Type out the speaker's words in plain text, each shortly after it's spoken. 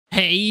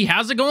Hey,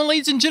 how's it going,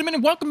 ladies and gentlemen,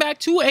 and welcome back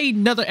to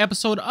another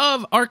episode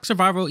of Ark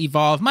Survival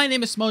Evolved. My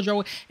name is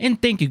Smojo,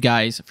 and thank you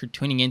guys for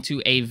tuning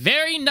into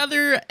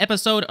another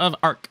episode of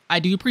Ark. I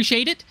do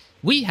appreciate it.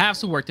 We have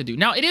some work to do.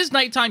 Now, it is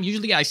nighttime.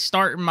 Usually, I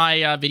start my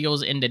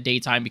videos in the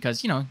daytime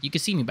because, you know, you can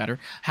see me better.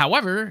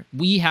 However,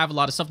 we have a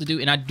lot of stuff to do,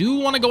 and I do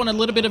want to go on a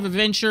little bit of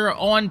adventure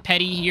on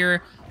Petty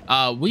here.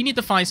 We need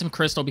to find some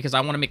crystal because I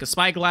want to make a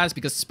spyglass,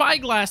 because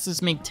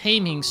spyglasses make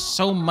taming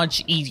so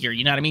much easier,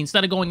 you know what I mean?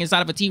 Instead of going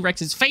inside of a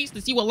T-Rex's face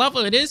to see what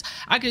level it is,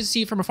 I can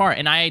see it from afar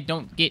and I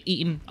don't get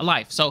eaten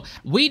alive. So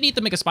we need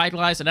to make a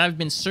spyglass, and I've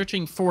been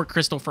searching for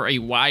crystal for a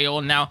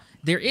while now.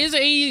 There is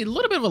a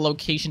little bit of a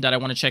location that I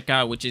want to check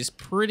out, which is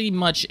pretty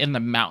much in the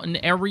mountain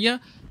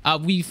area.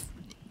 We've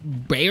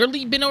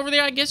barely been over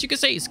there, I guess you could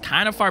say. It's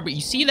kind of far, but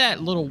you see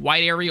that little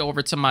white area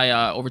over to my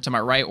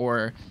right,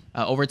 or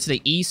over to the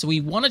east.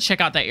 We want to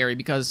check out that area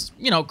because,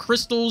 you know,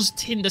 crystals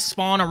tend to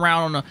spawn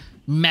around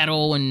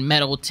metal, and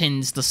metal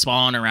tends to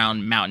spawn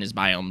around mountainous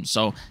biomes.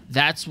 So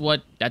that's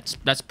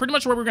pretty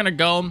much where we're gonna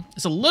go.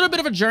 It's a little bit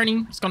of a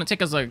journey. It's gonna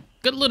take us a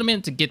good little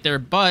minute to get there,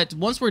 but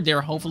once we're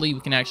there, hopefully we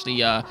can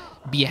actually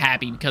be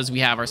happy because we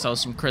have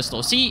ourselves some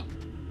crystal. See,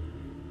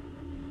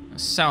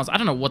 sounds, I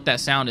don't know what that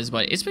sound is,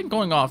 but it's been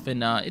going off,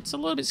 and it's a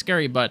little bit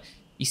scary. But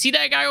you see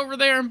that guy over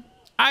there?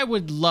 I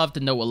would love to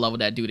know what level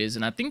that dude is,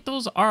 and I think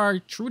those are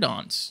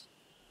Pteranodons.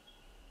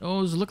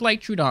 Those look like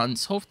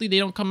Pteranodons. Hopefully they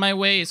don't come my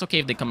way. It's okay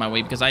if they come my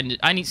way because I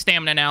need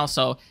stamina now,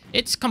 so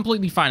it's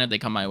completely fine if they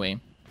come my way.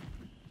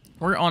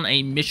 We're on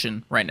a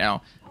mission right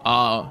now.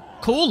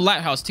 Cool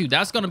lighthouse too.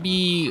 That's gonna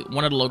be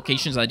one of the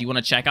locations I do want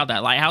to check out.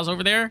 That lighthouse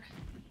over there.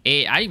 I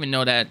didn't even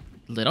know that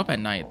lit up at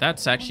night.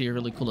 That's actually a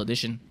really cool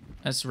addition.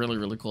 That's really,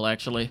 really cool,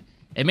 actually.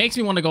 It makes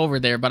me want to go over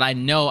there, but I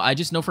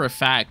just know for a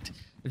fact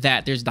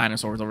that there's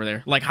dinosaurs over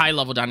there. Like,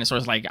 high-level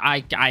dinosaurs. Like,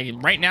 I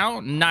right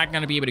now, not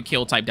going to be able to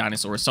kill type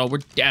dinosaurs, so we're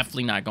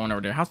definitely not going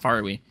over there. How far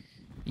are we?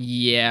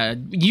 Yeah,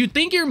 you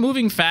think you're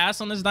moving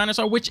fast on this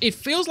dinosaur, which it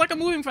feels like I'm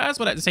moving fast,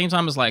 but at the same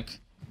time, it's like,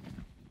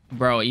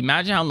 bro,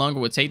 imagine how long it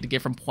would take to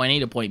get from point A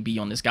to point B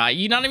on this guy.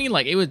 You know what I mean?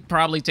 Like, it would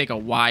probably take a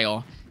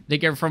while to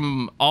get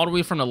from all the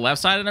way from the left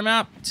side of the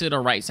map to the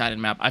right side of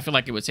the map. I feel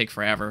like it would take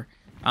forever.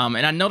 And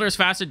I know there's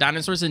faster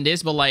dinosaurs than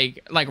this, but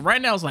like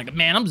right now it's like,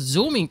 man, I'm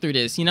zooming through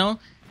this, you know?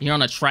 You're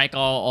on a trike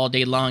all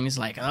day long. It's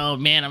like, oh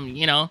man,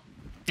 you know,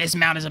 this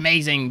mount is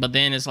amazing. But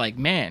then it's like,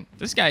 man,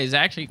 this guy is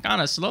actually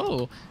kind of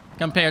slow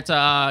compared to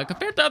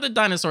other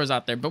dinosaurs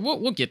out there. But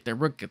we'll get there.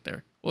 We'll get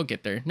there. We'll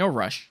get there. No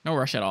rush. No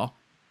rush at all.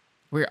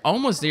 We're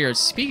almost there.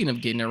 Speaking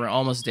of getting there, we're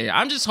almost there.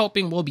 I'm just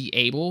hoping we'll be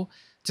able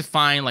to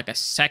find like a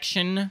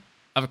section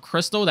of a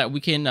crystal that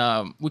we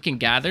can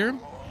gather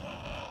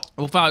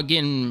without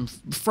getting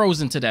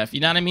frozen to death, you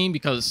know what I mean?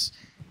 Because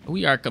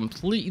we are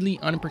completely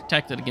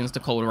unprotected against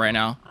the cold right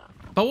now.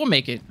 But we'll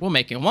make it. We'll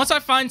make it. Once I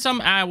find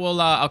some,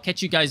 I'll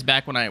catch you guys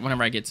back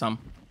whenever I get some.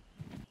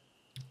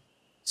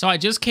 So I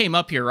just came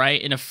up here,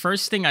 right? And the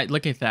first thing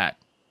look at that.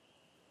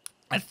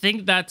 I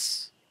think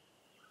is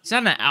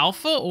that an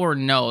alpha or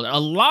no? A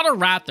lot of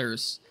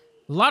raptors.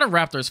 A lot of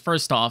raptors,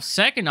 first off.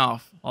 Second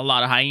off, a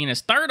lot of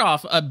hyenas. Third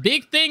off, a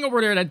big thing over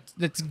there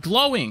that's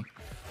glowing.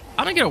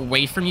 I'm gonna get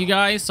away from you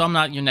guys so I'm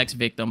not your next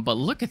victim, but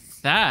look at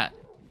that.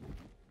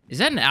 Is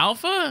that an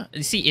alpha?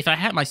 See, if I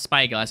had my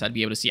spyglass, I'd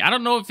be able to see. I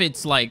don't know if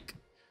it's like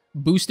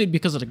boosted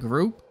because of the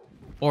group,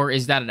 or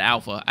is that an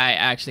alpha? I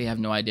actually have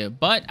no idea.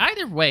 But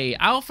either way,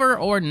 alpha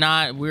or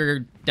not,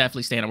 we're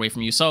definitely staying away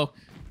from you. So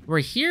we're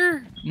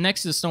here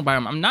next to the snow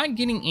biome. I'm not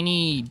getting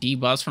any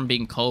debuffs from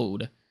being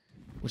cold,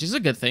 which is a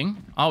good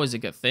thing. Always a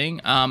good thing.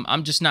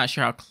 I'm just not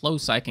sure how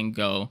close I can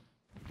go.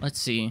 Let's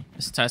see.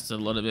 Let's test it a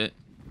little bit.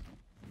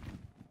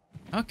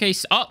 Okay,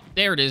 so, oh,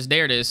 there it is,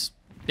 there it is.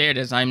 There it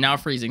is. I'm now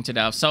freezing to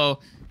death. So,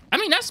 I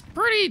mean, that's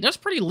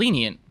pretty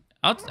lenient.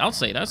 I'll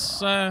say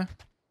that's,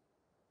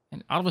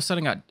 and all of a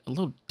sudden got a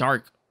little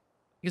dark.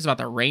 I think it's about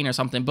the rain or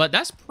something, but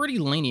that's pretty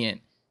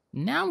lenient.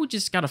 Now we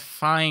just gotta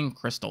find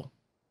crystal.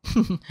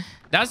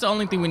 That's the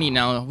only thing we need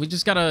now. We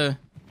just gotta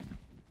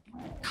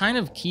kind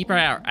of keep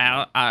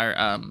our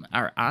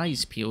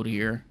eyes peeled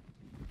here.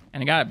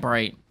 And it got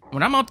bright.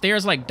 When I'm up there,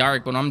 it's like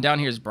dark, but when I'm down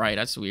here, it's bright.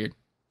 That's weird.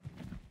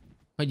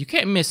 But you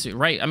can't miss it,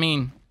 right? I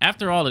mean,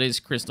 after all, it is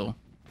crystal.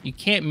 You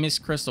can't miss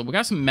crystal. We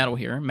got some metal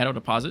here. Metal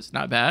deposits.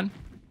 Not bad.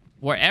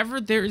 Wherever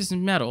there is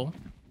metal,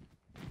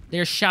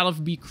 there shall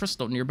be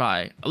crystal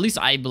nearby. At least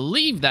I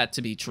believe that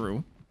to be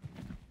true.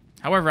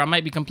 However, I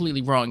might be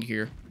completely wrong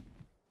here.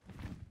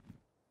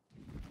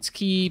 Let's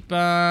keep...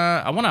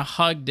 I want to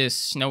hug this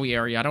snowy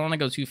area. I don't want to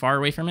go too far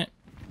away from it.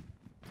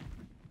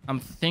 I'm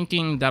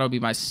thinking that'll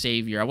be my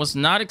savior. I was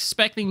not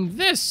expecting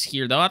this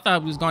here, though. I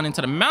thought we was going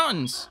into the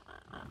mountains.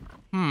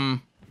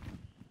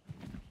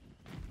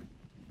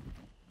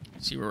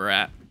 Let's see where we're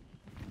at.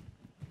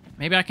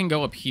 Maybe I can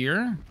go up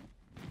here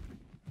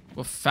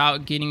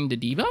without getting the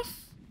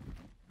debuff?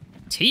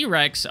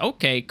 T-Rex,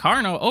 okay.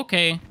 Carno,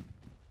 okay.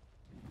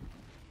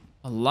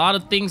 A lot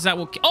of things that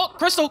will... Oh,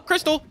 crystal,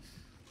 crystal!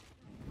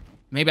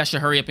 Maybe I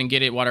should hurry up and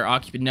get it while they're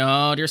occupied.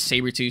 No, there's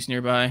saber-tooths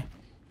nearby.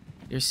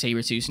 There's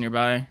saber-tooths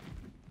nearby.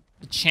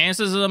 The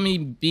chances of me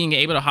being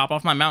able to hop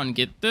off my mountain and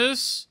get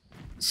this,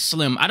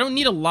 slim. I don't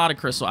need a lot of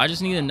crystal. I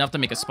just need enough to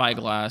make a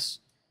spyglass.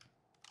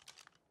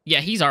 Yeah,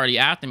 he's already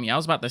after me. I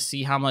was about to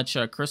see how much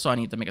crystal I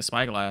need to make a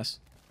spyglass.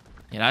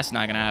 Yeah, that's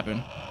not gonna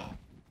happen.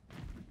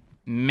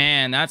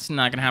 Man, that's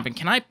not gonna happen.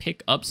 Can I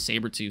pick up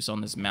saber-tooths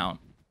on this mount?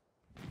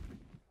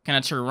 Can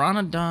a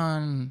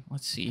Pteranodon...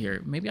 Let's see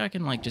here. Maybe I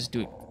can, like, just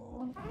do it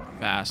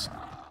fast.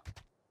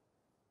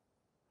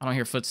 I don't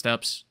hear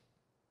footsteps.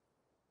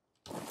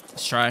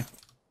 Let's try.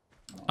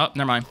 Oh,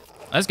 never mind.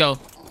 Let's go.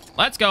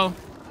 Let's go.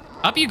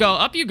 Up you go.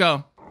 Up you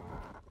go.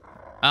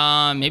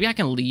 Maybe I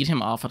can lead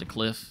him off of the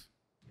cliff.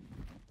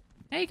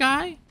 Hey,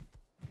 guy.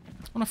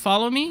 Wanna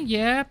follow me?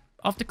 Yeah,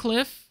 off the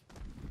cliff.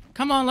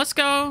 Come on, let's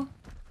go.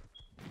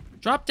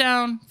 Drop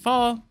down.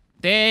 Fall.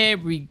 There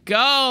we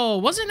go.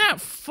 Wasn't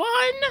that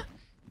fun?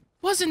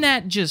 Wasn't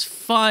that just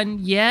fun?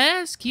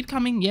 Yes. Keep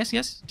coming. Yes,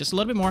 yes. Just a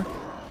little bit more.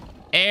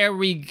 There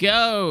we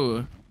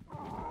go.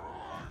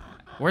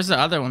 Where's the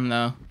other one,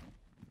 though?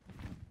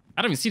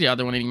 I don't even see the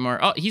other one anymore.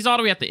 Oh, he's all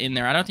the way at the end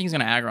there. I don't think he's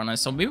going to aggro on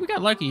us. So maybe we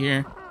got lucky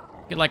here.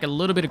 Get like a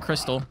little bit of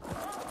crystal.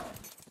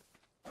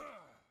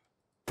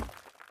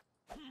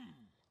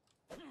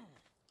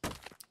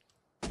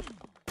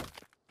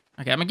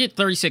 Okay, I'm going to get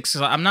 36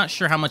 because I'm not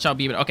sure how much I'll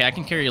be able to... Okay, I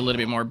can carry a little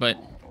bit more, but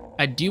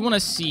I do want to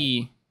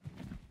see...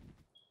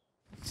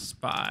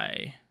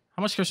 Spy.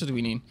 How much crystal do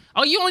we need?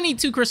 Oh, you only need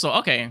 2 crystal.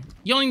 Okay,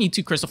 you only need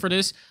 2 crystal for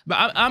this.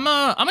 But I'm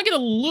gonna get a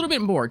little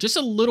bit more. Just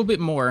a little bit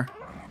more.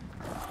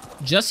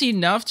 Just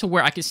enough to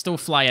where I can still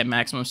fly at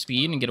maximum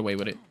speed and get away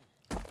with it.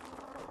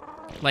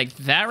 Like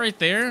that right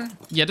there.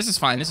 Yeah, this is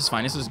fine. This is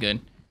fine. This is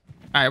good.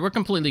 All right, we're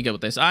completely good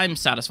with this. I'm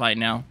satisfied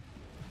now.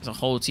 There's a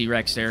whole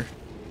T-Rex there.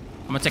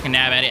 I'm gonna take a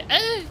nab at it.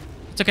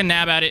 Took a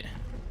nab at it.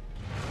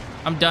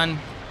 I'm done.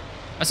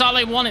 That's all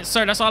I wanted,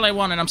 sir. That's all I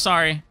wanted. I'm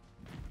sorry.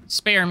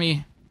 Spare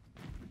me.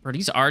 Bro,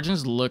 these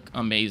Argents look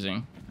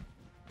amazing.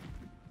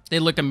 They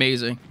look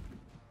amazing.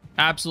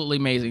 Absolutely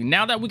amazing.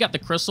 Now that we got the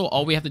crystal,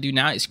 all we have to do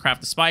now is craft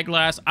the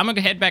spyglass. I'm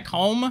gonna head back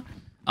home.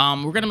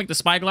 We're gonna make the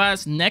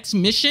spyglass. Next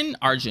mission,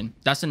 Argent.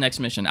 That's the next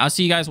mission. I'll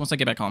see you guys once I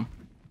get back home.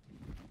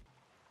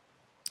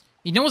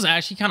 You know what's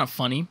actually kind of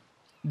funny?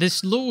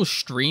 This little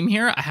stream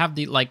here, I have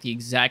the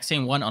exact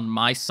same one on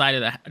my side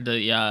of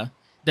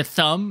the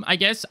thumb, I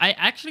guess. I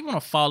actually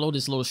want to follow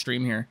this little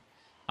stream here.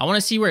 I want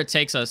to see where it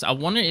takes us. I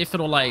wonder if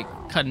it'll like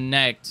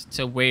connect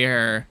to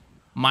where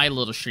my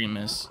little stream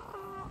is.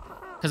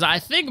 Because I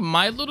think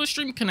my little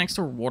stream connects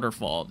to a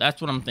waterfall.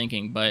 That's what I'm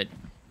thinking. But,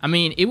 I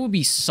mean, it would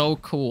be so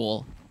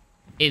cool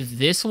if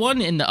this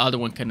one and the other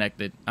one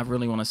connected. I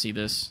really want to see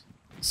this.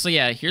 So,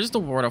 yeah, here's the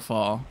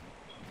waterfall.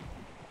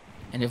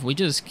 And if we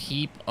just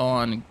keep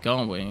on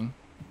going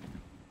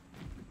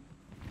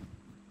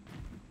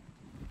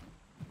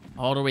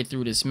all the way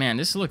through this, man,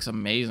 this looks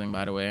amazing,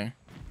 by the way.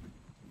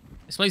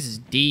 This place is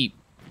deep.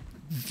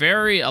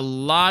 A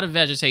lot of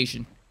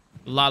vegetation.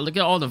 Look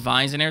at all the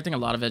vines and everything. A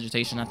lot of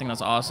vegetation. I think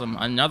that's awesome.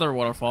 Another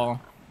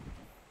waterfall.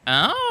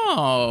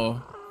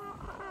 Oh.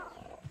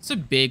 It's a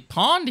big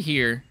pond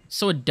here.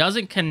 So it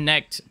doesn't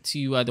connect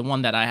to the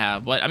one that I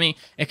have. But, I mean,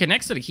 it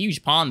connects to the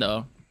huge pond,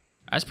 though.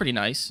 That's pretty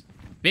nice.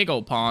 Big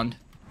old pond.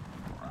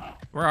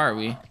 Where are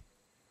we?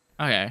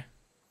 Okay.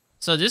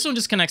 So this one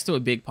just connects to a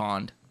big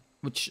pond.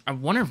 Which, I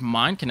wonder if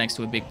mine connects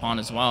to a big pond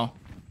as well.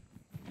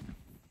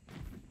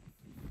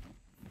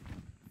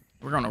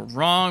 We're going the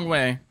wrong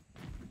way.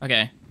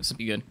 Okay, this will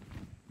be good.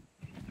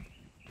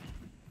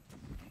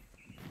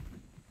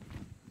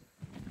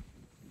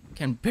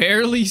 Can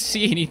barely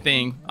see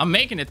anything. I'm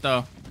making it,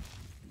 though.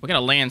 We're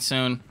going to land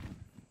soon.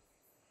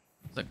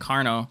 It's a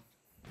Carno.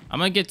 I'm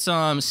going to get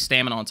some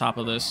stamina on top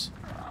of this.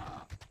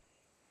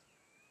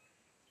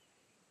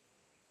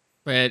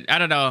 But, I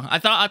don't know. I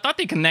thought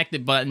they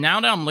connected, but now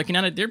that I'm looking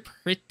at it, they're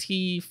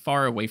pretty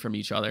far away from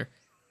each other.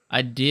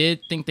 I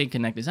did think they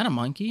connected. Is that a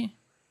monkey?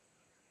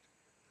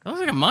 That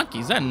looks like a monkey.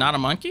 Is that not a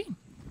monkey?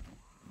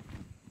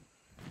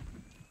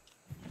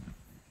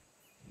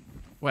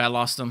 Wait, I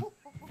lost him.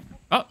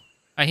 Oh,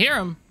 I hear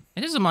him.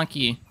 It is a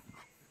monkey.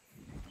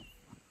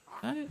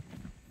 Hey,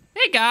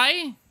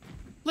 guy.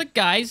 Look,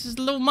 guys. This is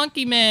a little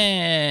monkey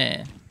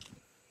man.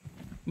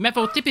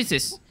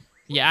 Mephotypsis.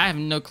 Yeah, I have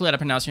no clue how to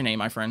pronounce your name,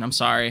 my friend. I'm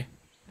sorry.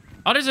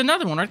 Oh, there's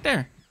another one right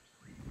there.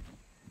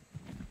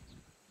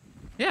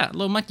 Yeah,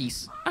 little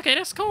monkeys. Okay,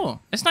 that's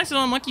cool. It's nice that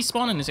little monkeys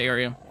spawn in this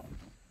area.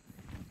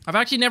 I've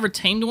actually never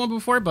tamed one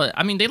before, but,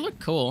 I mean, they look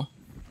cool.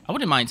 I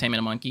wouldn't mind taming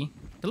a monkey.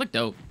 They look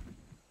dope.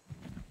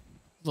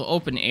 Little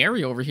open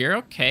area over here.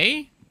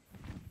 Okay.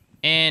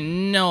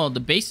 And, no, the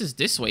base is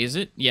this way, is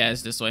it? Yeah,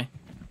 it's this way.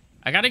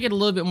 I gotta get a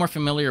little bit more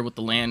familiar with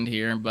the land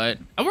here, but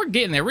we're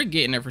getting there. We're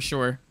getting there for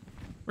sure.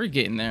 We're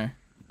getting there.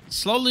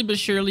 Slowly but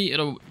surely,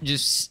 it'll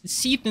just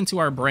seep into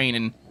our brain,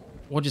 and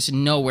we'll just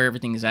know where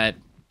everything is at,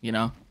 you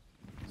know?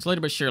 Slowly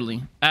but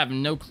surely. I have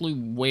no clue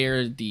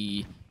where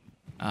the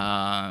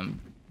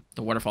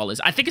waterfall is.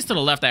 I think it's to the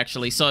left,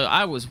 actually. So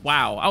I was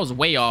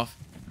way off.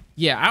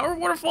 Yeah, our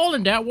waterfall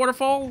and that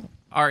waterfall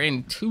are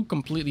in 2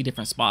 completely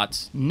different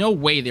spots. No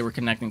way they were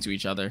connecting to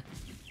each other.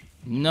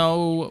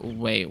 No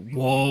way.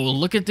 Whoa,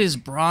 look at this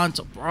bronze,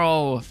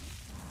 bro.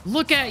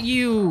 Look at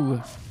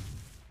you.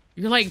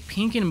 You're like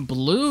pink and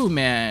blue,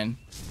 man.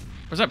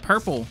 Or is that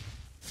purple?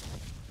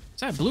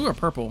 Is that blue or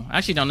purple? I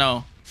actually don't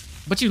know.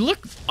 But you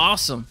look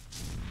awesome.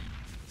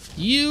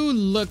 You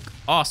look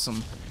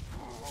awesome.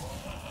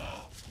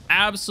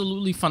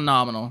 Absolutely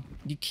phenomenal.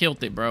 You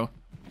killed it, bro.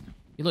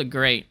 You look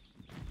great.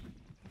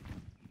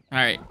 All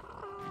right.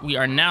 We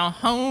are now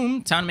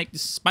home. Time to make the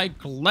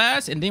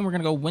spyglass. And then we're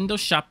going to go window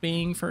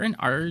shopping for an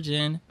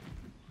Argent.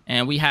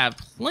 And we have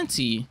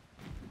plenty.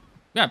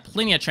 We got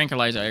plenty of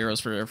tranquilizer arrows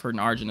for an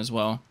Argent as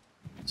well.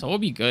 So we'll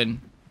be good.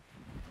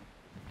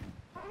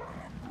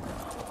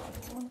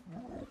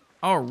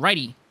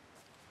 Alrighty.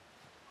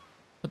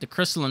 Put the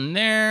crystal in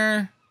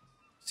there.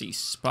 Let's see,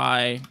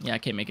 spy. Yeah, I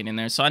can't make it in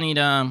there. So I need,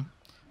 what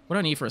do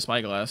I need for a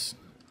spyglass?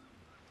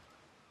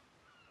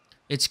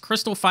 It's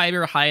crystal,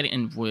 fiber, hide,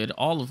 and wood.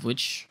 All of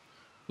which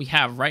we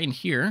have right in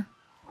here.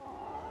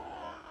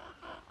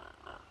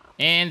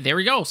 And there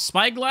we go.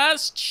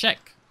 Spyglass,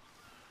 check.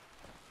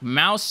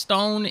 Mouse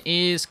stone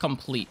is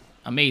complete.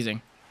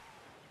 Amazing.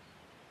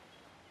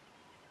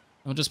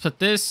 We'll just put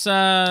this,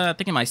 I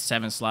think in my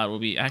 7th slot will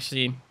be,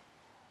 actually,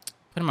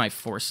 put in my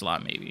 4th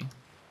slot maybe.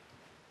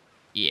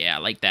 Yeah, I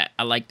like that.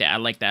 I like that. I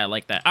like that. I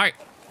like that. All right.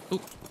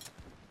 Ooh.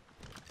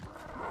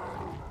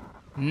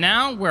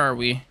 Now, where are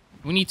we?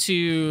 We need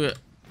to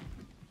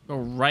go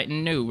right.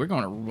 No, we're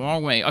going the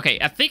wrong way. Okay,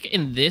 I think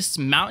in this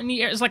mountain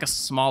area, it's like a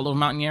small little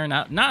mountain area,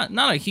 not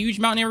a huge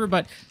mountain area,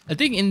 but I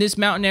think in this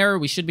mountain area,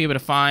 we should be able to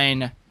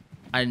find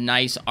a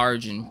nice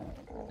Argent.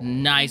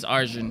 Nice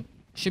Argent.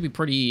 Should be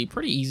pretty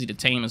easy to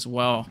tame as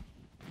well.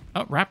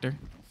 Oh, raptor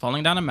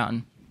falling down a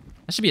mountain.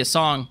 That should be a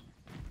song.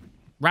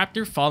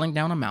 Raptor falling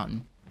down a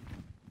mountain.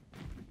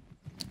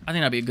 I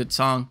think that'd be a good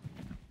song.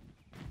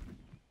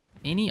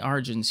 Any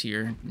Argents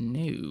here?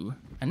 No.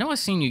 I know I've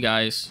seen you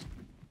guys.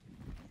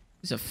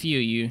 There's a few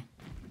of you.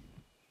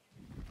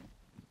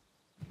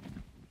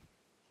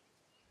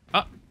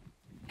 Oh.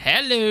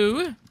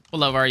 Hello. What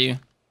level are you?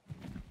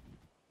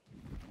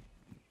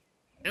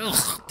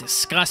 Ugh,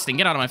 disgusting.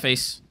 Get out of my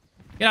face.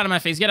 Get out of my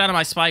face. Get out of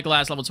my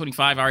spyglass, level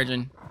 25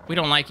 Argent. We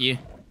don't like you.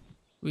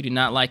 We do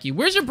not like you.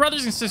 Where's your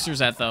brothers and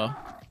sisters at, though?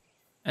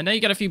 I know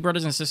you got a few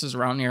brothers and sisters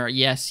around here.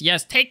 Yes,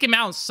 yes. Take him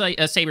out,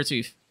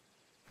 Sabertooth.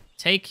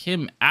 Take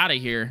him out of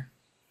here.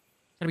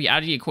 Gotta be out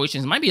of the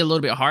equations. It might be a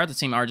little bit hard to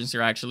tame Argents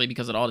here, actually,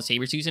 because of all the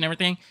Sabertooths and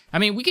everything. I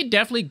mean, we could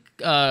definitely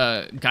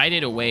guide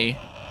it away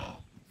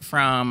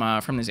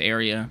from this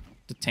area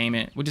to tame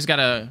it. We just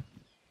gotta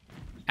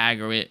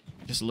aggro it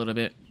just a little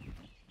bit.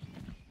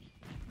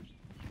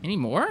 Any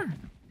more?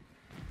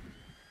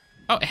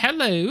 Oh,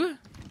 hello.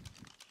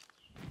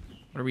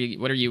 What are we?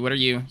 What are you? What are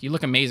you? You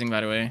look amazing,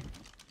 by the way.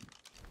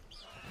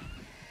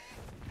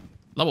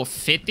 Level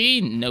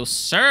 50? No,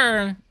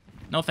 sir.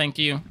 No, thank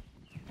you.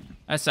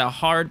 That's a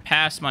hard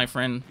pass, my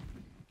friend.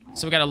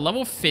 So we got a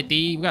level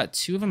 50. We got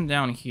 2 of them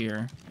down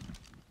here.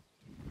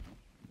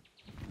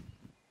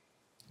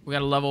 We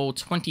got a level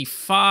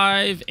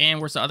 25. And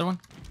where's the other one?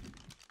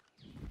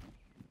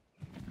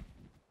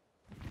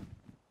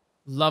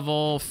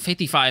 Level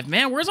 55.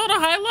 Man, where's all the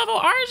high level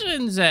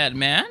Argents at,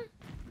 man?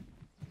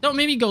 Don't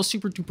maybe go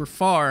super duper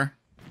far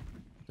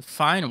to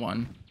find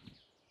one.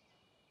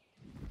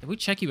 Did we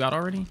check you out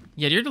already?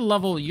 Yeah, you're the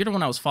one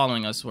that was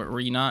following us, were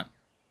you not?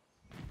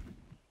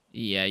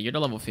 Yeah, you're the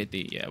level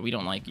 50. Yeah, we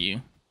don't like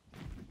you.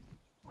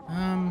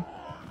 I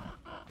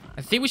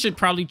think we should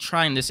probably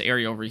try in this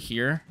area over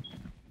here.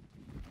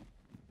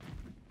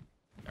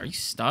 Are you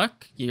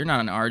stuck? Yeah, you're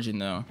not an Argent,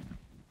 though.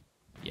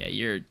 Yeah,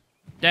 you're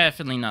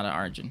definitely not an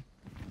Argent.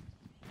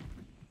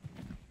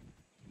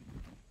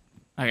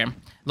 Okay,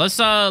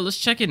 let's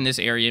check in this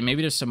area.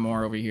 Maybe there's some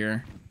more over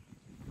here.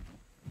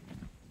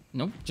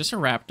 Nope, just a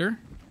raptor.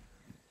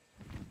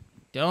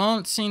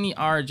 Don't see any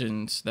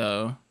Argents,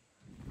 though.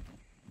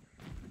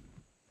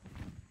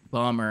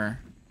 Bummer.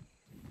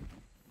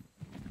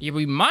 Yeah,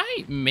 we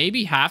might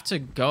maybe have to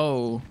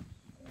go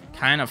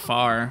kind of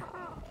far.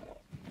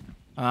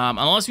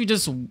 Unless we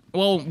just...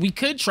 Well, we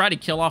could try to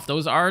kill off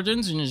those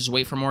Argents and just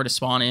wait for more to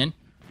spawn in.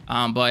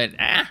 But,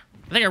 I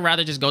think I'd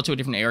rather just go to a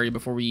different area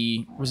before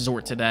we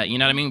resort to that. You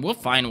know what I mean? We'll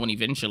find one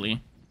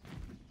eventually.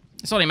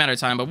 It's only a matter of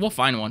time, but we'll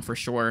find one for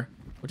sure.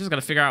 We're just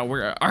gotta figure out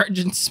where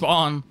Argents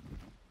spawn.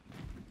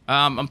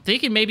 I'm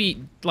thinking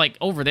maybe, like,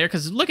 over there,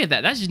 because look at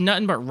that. That's just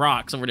nothing but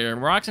rocks over there.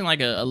 Rocks and, like,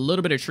 a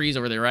little bit of trees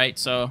over there, right?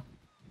 So,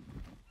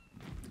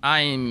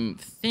 I'm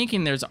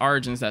thinking there's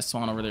Argents that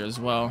spawn over there as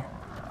well.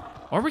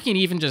 Or we can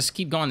even just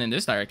keep going in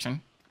this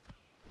direction.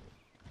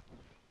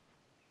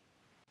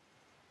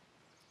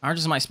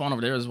 Argents might spawn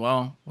over there as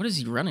well. What is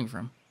he running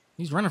from?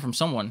 He's running from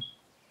someone.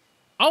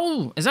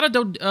 Oh, is that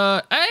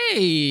a hey,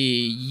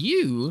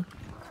 you.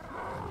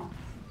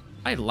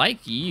 I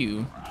like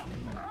you.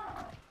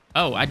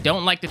 Oh, I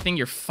don't like the thing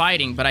you're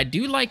fighting, but I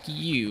do like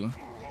you.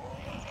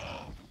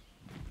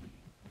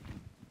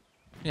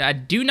 Yeah, I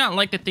do not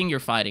like the thing you're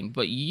fighting,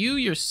 but you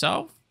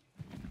yourself,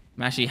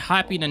 I'm actually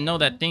happy to know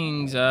that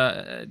things,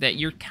 that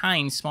your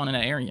kind spawn in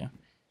that area.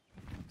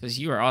 because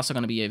you are also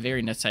going to be a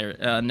very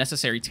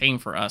necessary tame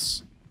for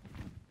us.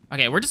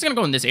 Okay, we're just going to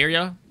go in this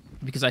area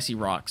because I see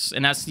rocks.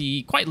 And that's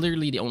quite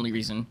literally the only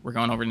reason we're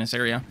going over in this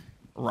area.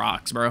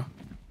 Rocks, bro.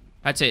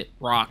 That's it.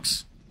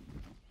 Rocks.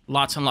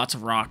 Lots and lots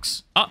of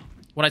rocks. Oh,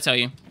 what'd I tell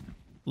you?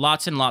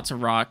 Lots and lots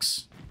of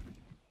rocks.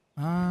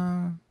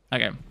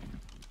 Okay.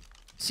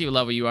 See what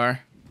level you are.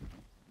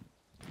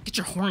 Get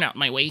your horn out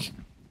my way.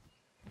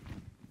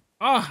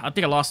 Oh, I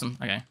think I lost him.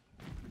 Okay.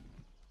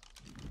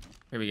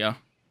 Here we go.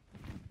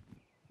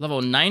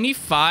 Level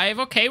 95.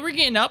 Okay, we're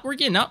getting up. We're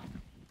getting up.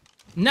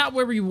 Not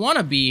where we want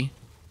to be,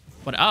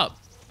 but up.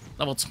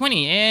 Level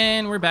 20,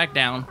 and we're back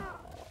down.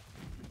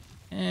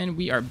 And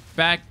we are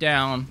back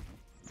down.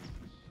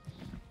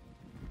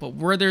 But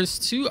where there's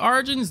 2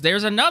 Argents,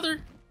 there's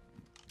another.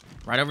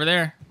 Right over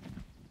there.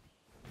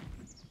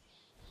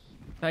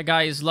 That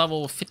guy is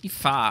level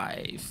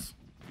 55.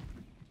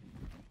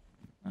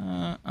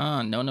 No.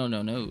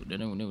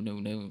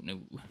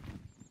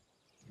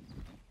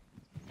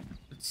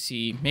 Let's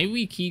see. Maybe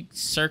we keep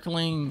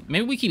circling.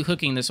 Maybe we keep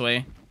hooking this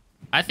way.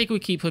 I think we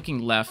keep hooking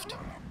left.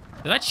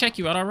 Did I check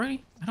you out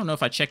already? I don't know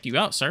if I checked you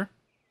out, sir.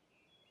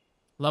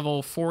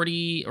 Level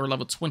 40 or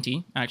level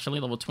 20. Actually,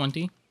 level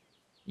 20.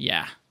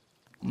 Yeah.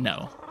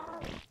 No.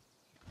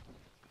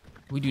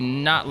 We do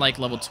not like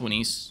level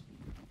 20s.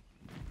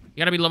 You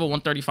gotta be level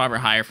 135 or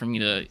higher for me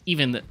to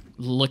even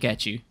look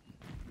at you.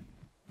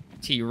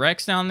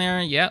 T-Rex down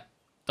there. Yep.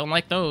 Don't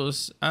like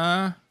those.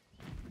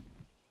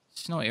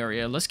 Snow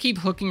area. Let's keep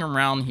hooking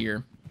around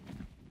here.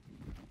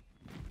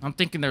 I'm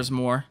thinking there's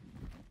more.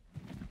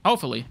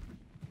 Hopefully.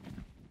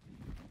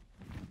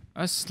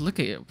 Let's look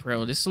at it,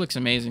 bro. This looks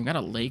amazing. Got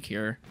a lake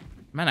here. I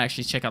might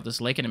actually check out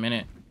this lake in a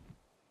minute.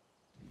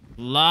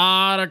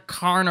 Lot of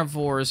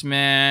carnivores,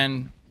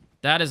 man.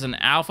 That is an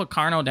alpha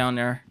carno down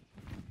there.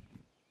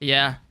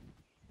 Yeah.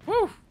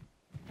 Woo.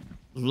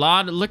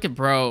 Look at,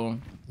 bro.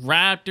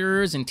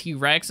 Raptors and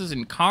T-Rexes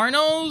and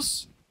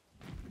carnos.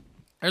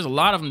 There's a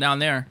lot of them down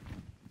there.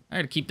 I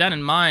gotta keep that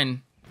in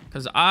mind,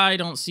 because I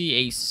don't see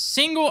a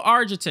single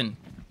Argentine.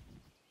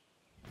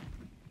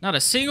 Not a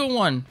single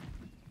one.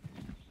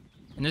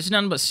 And there's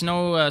nothing but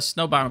snow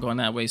biome going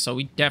that way, so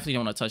we definitely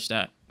don't want to touch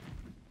that.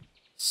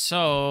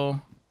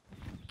 So,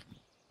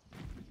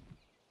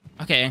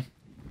 okay,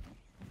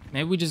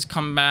 maybe we just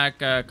come back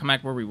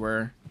where we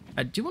were.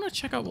 I do want to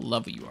check out what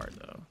level you are,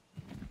 though.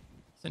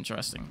 It's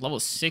interesting. Level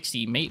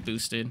 60, mate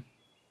boosted.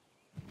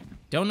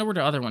 Don't know where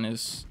the other one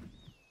is.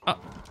 Oh,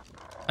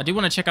 I do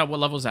want to check out what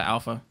level is that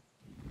alpha.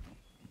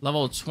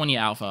 Level 20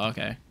 alpha.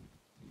 Okay.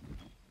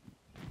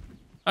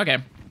 Okay.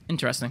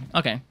 Interesting.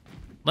 Okay.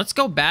 Let's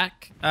go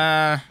back.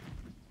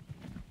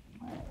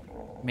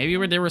 Maybe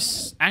where there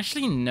was...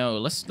 Actually, no.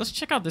 Let's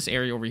check out this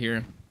area over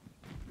here.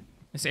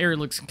 This area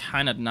looks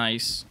kind of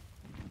nice.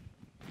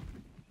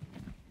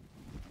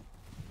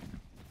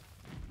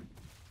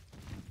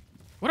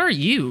 What are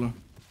you?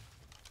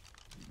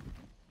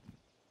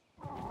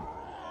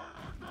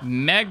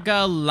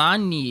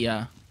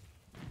 Megalania.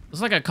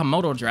 Looks like a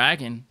Komodo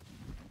dragon.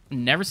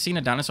 Never seen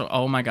a dinosaur.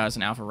 Oh my god, it's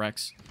an Alpha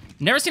Rex.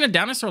 Never seen a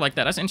dinosaur like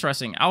that. That's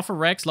interesting. Alpha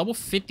Rex, level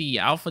 50,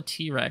 Alpha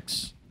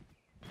T-Rex.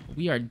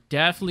 We are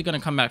definitely going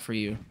to come back for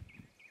you.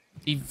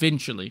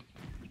 Eventually.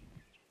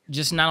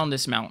 Just not on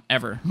this mount,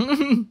 ever.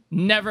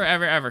 Never,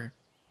 ever, ever.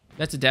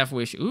 That's a death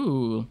wish.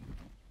 Ooh.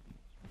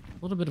 A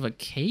little bit of a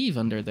cave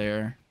under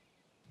there.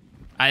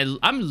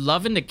 I'm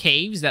loving the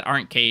caves that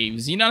aren't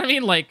caves. You know what I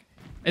mean? Like,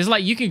 it's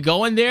like you can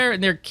go in there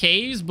and they're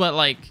caves, but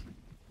like,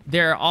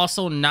 they're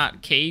also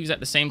not caves at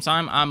the same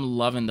time. I'm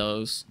loving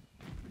those.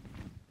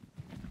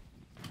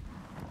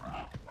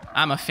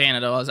 I'm a fan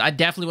of those. I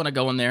definitely want to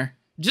go in there.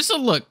 Just to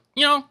look,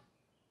 you know,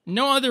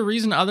 no other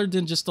reason other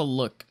than just to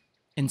look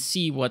and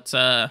see what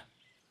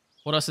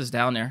else is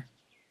down there.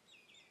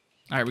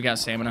 All right, we got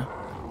stamina.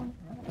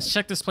 Let's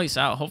check this place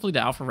out. Hopefully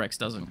the Alpha Rex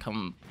doesn't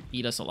come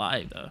eat us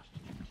alive, though.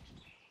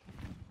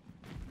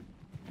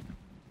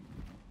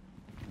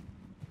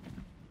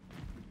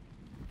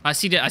 I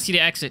see the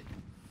exit.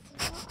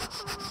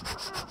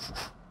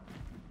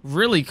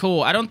 Really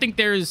cool. I don't think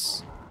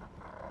there's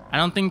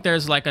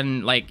like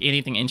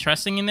anything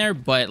interesting in there,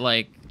 but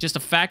like just the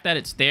fact that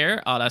it's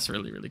there, oh, that's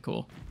really, really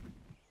cool.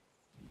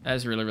 That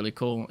is really, really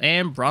cool.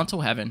 And Bronto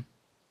Heaven.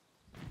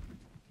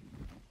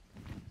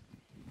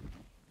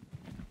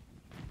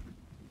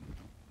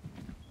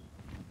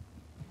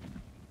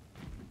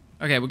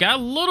 Okay, we got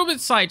a little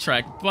bit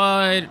sidetracked,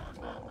 but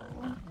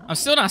I'm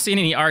still not seeing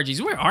any RGs.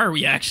 Where are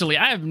we actually?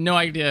 I have no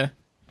idea.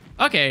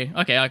 Okay.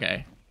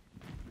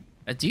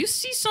 I do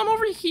see some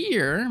over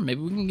here.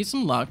 Maybe we can get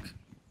some luck.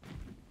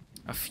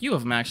 A few of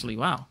them, actually.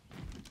 Wow. All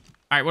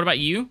right, what about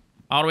you?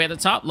 All the way at the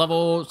top,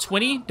 level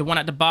 20. The one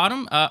at the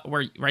bottom,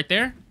 right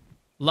there.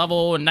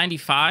 Level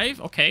 95.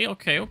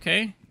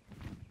 Okay.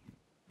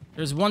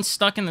 There's one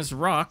stuck in this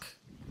rock,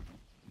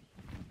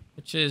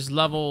 which is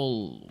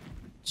level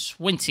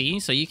 20.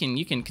 So you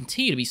can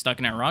continue to be stuck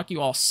in that rock. You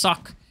all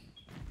suck.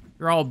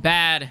 You're all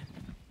bad.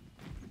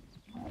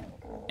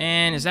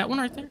 And is that one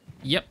right there?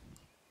 Yep.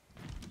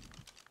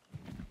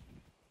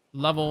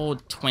 Level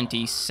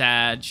 20,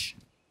 Sag.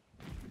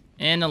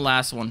 And the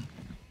last one.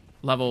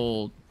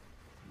 Level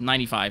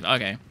 95.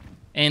 Okay.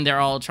 And they're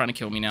all trying to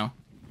kill me now.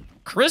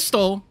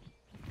 Crystal?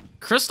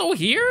 Crystal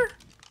here?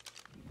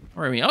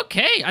 Where are we?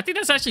 Okay. I think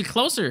that's actually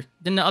closer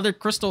than the other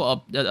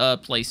crystal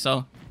place.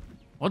 So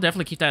we'll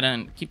definitely keep that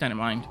in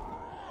mind.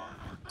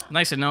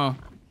 Nice to know.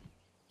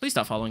 Please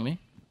stop following me.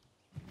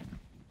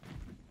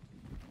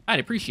 I'd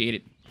appreciate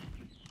it.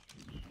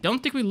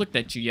 Don't think we looked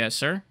at you yet,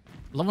 sir.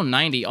 Level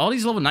 90. All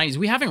these level 90s.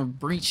 We haven't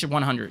reached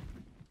 100.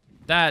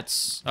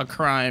 That's a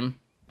crime.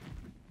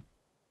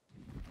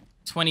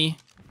 20.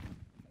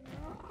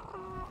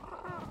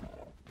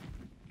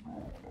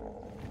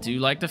 Do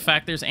like the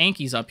fact there's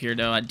Ankies up here,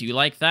 though. I do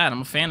like that.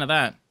 I'm a fan of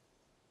that.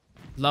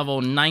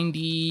 Level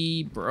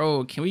 90.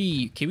 Bro, can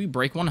we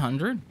break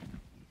 100?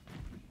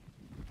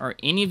 Are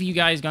any of you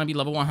guys going to be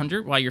level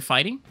 100 while you're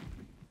fighting?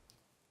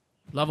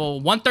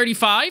 Level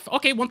 135.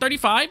 Okay,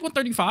 135.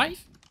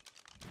 135.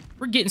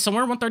 We're getting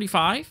somewhere.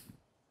 135.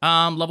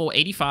 Level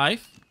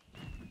 85.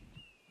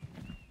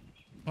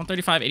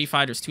 135,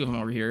 85. There's two of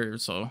them over here,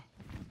 so...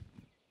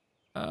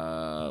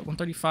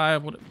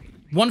 135.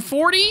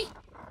 140?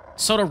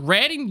 So the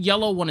red and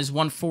yellow one is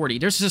 140.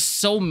 There's just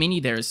so many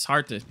there. It's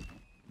hard to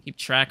keep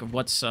track of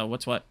what's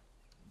what.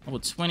 Level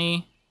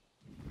 20.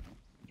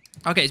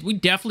 Okay, so we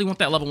definitely want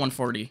that level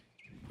 140.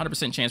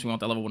 100% chance we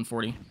want that level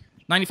 140.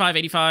 95,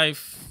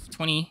 85,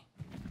 20.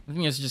 I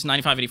think it's just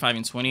 95, 85,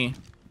 and 20.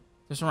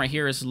 This one right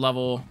here is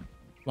level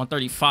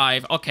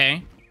 135.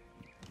 Okay.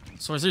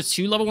 So is there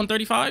two level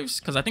 135s?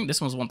 Because I think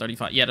this one's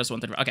 135. Yeah, that's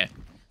 135. Okay.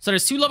 So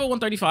there's two level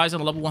 135s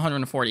and a level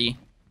 140.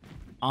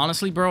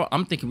 Honestly, bro,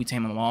 I'm thinking we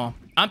tame them all.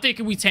 I'm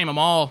thinking we tame them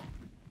all.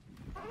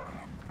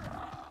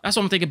 That's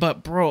what I'm thinking.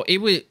 But, bro,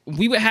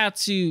 we would have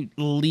to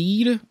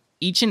lead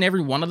each and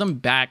every one of them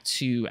back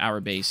to our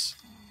base.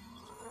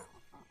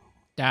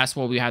 That's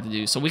what we have to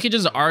do. So we could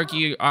just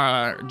argue,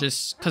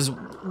 just because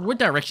what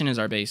direction is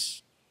our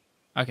base?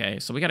 Okay,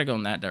 so we got to go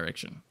in that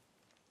direction.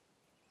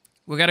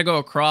 We got to go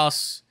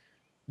across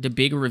the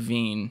big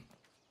ravine.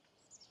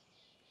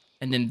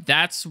 And then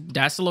that's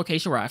the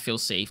location where I feel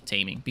safe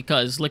taming.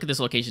 Because look at this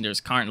location.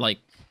 There's current, like,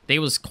 they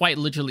was quite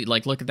literally,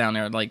 like, look down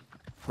there, like,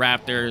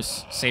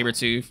 raptors,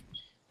 saber-tooth.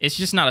 It's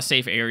just not a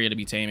safe area to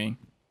be taming,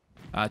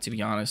 to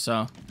be honest.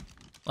 So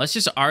let's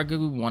just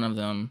argue one of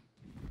them.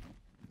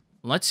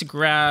 Let's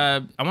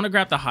grab, I want to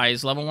grab the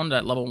highest level one,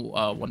 that level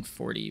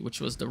 140,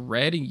 which was the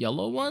red and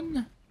yellow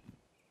one.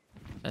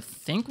 I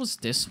think was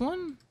this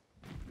one.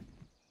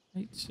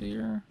 Right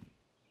here.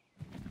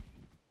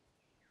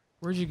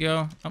 Where'd you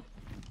go? Oh.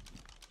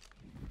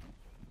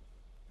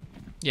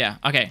 Yeah,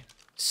 okay.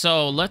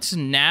 So let's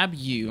nab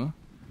you.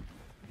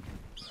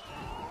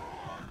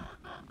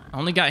 I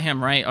only got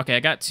him, right? Okay, I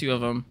got two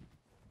of them.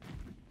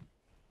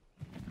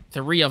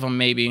 Three of them,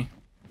 maybe.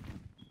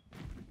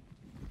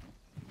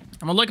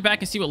 I'm gonna look back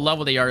and see what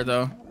level they are,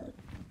 though.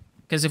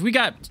 Because if we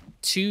got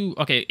two...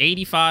 Okay,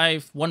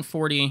 85,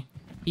 140.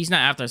 He's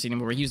not after us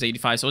anymore. He was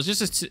 85. So it's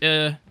just...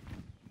 I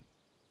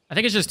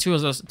think it's just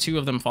two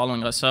of them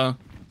following us, so...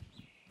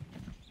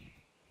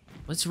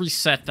 Let's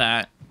reset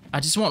that. I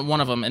just want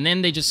one of them. And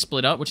then they just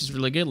split up, which is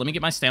really good. Let me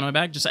get my stamina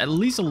back. Just at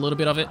least a little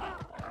bit of it.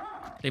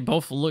 They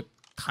both look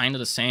kind of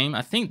the same.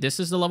 I think this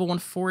is the level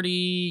 140.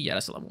 Yeah,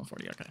 that's the level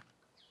 140. Okay.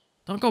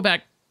 Don't go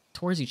back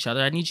towards each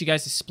other. I need you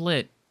guys to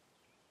split.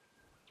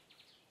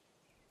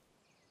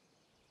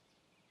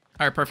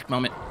 All right, perfect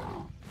moment.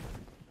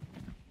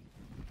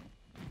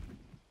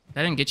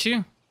 That didn't get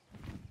you?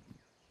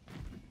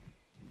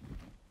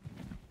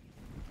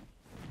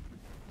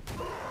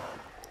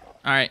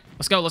 All right,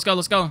 let's go, let's go,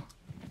 let's go.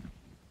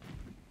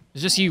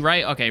 It's just you,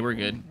 right? Okay, we're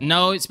good.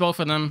 No, it's both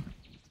of them.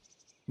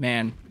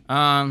 Man,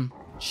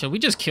 should we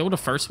just kill the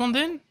first one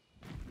then?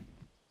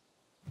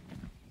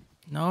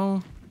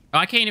 No. Oh,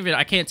 I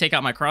can't take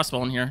out my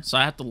crossbow in here, so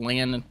I have to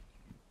land and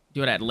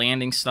do that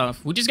landing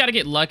stuff. We just got to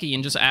get lucky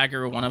and just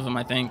aggro one of them,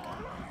 I think.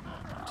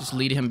 Just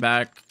lead him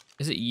back.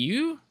 Is it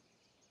you?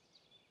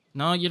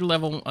 No, you're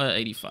level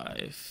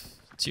 85.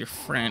 It's your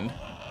friend.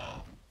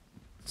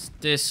 It's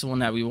this one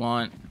that we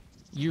want.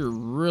 You're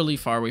really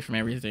far away from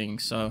everything,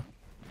 so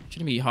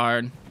shouldn't be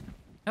hard.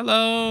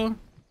 Hello. All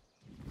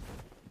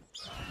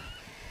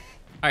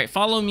right,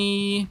 follow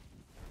me.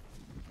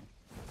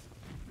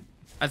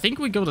 I think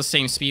we go the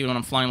same speed when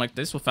I'm flying like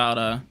this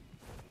without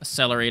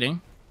accelerating,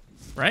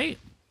 right?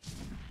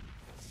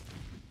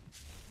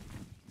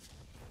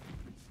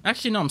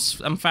 Actually, no,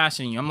 I'm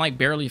faster than you. I'm like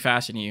barely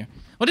faster than you.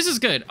 Well, this is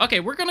good. Okay,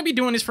 we're gonna be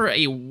doing this for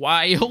a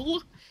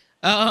while.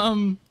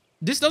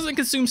 This doesn't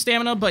consume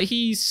stamina, but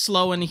he's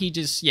slow and he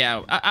just,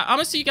 yeah. I'm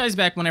gonna see you guys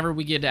back whenever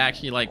we get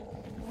actually like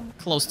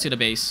close to the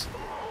base.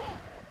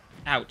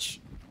 Ouch.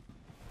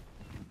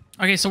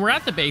 Okay, so we're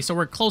at the base, so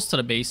we're close to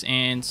the base,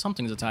 and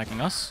something's attacking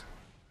us.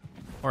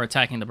 Or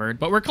attacking the bird.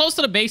 But we're close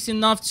to the base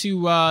enough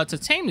to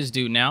tame this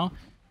dude now.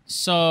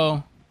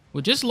 So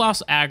we just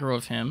lost aggro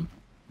of him,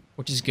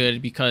 which is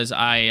good because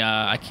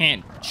I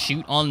can't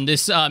shoot on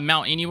this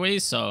mount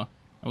anyways. So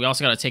we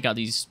also got to take out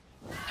these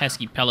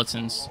pesky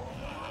pelotons.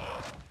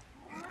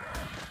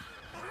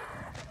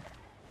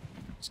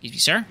 Excuse me,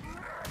 sir.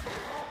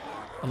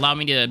 Allow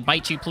me to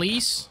bite you,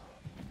 please.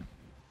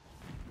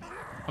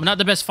 I'm not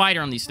the best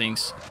fighter on these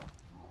things.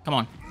 Come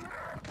on.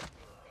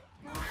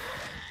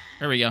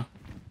 There we go.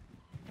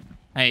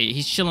 Hey,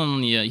 he's chilling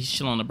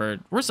on the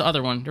bird. Where's the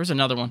other one? There's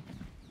another one.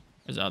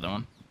 There's the other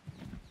one.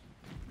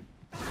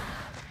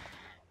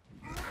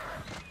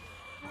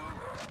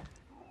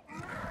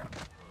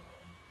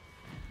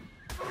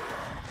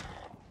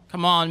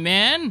 Come on,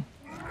 man.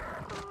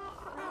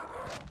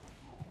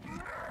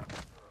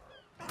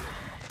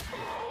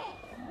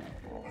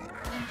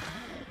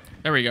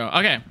 There we go.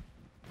 Okay.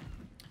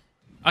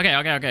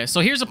 Okay.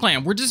 So here's the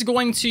plan. We're just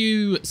going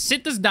to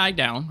sit this guy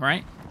down,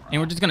 right? And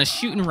we're just going to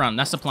shoot and run.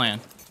 That's the plan.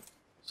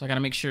 So I got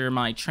to make sure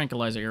my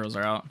tranquilizer arrows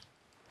are out.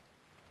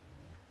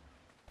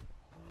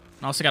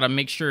 I also got to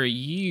make sure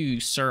you,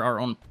 sir, are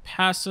on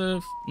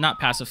passive. Not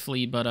passive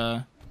flee,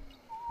 but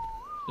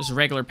just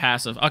regular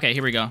passive. Okay,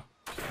 here we go.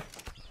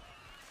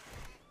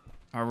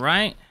 All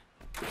right.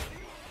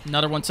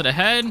 Another one to the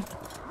head.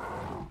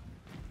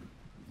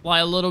 Fly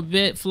a little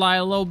bit. Fly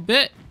a little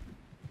bit.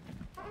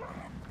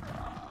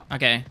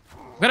 Okay.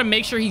 We gotta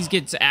make sure he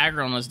gets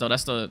aggro on us, though.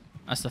 That's the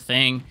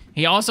thing.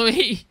 He also,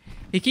 he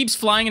keeps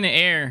flying in the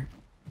air.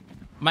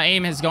 My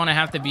aim is going to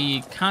have to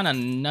be kind of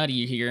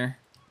nutty here.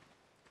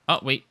 Oh,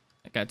 wait.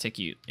 I gotta take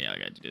you. Yeah, I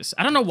gotta do this.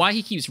 I don't know why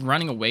he keeps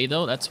running away,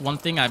 though. That's one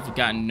thing I've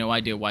got no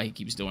idea why he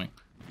keeps doing.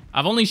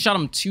 I've only shot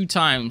him 2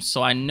 times,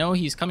 so I know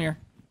he's... Come here.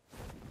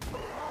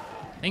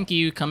 Thank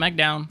you. Come back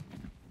down.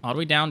 All the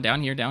way down.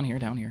 Down here. Down here.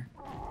 Down here.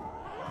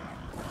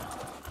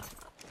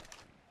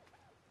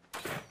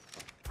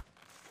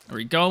 There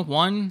we go.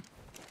 One.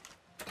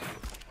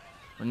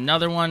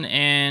 Another one.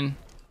 And...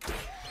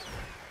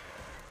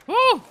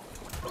 Woo!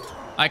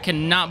 I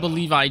cannot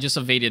believe I just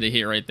evaded a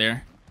hit right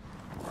there.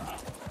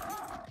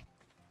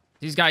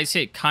 These guys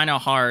hit kind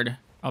of hard.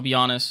 I'll be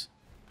honest.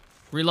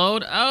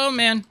 Reload. Oh,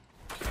 man.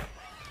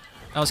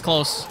 That was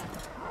close.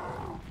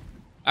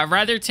 I'd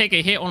rather take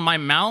a hit on my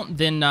mount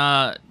than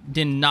not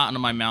on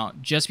my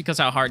mount, just because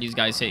how hard these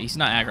guys hit. He's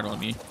not aggroed on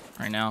me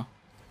right now.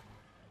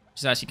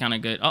 Which is actually kind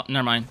of good. Oh,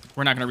 never mind.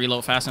 We're not going to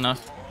reload fast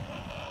enough.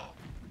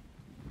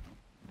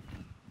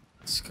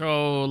 Let's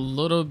go a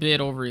little bit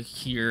over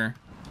here.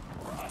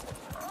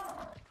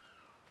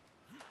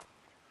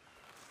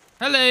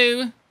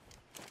 Hello.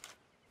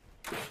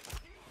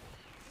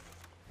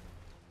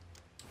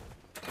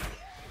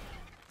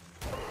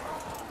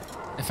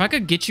 If I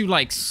could get you,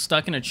 like,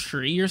 stuck in a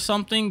tree or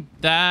something,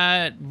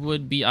 that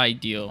would be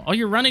ideal. Oh,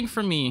 you're running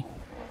from me.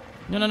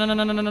 No.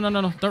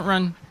 Don't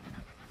run.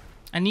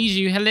 I need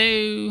you.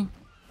 Hello.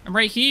 I'm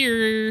right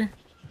here.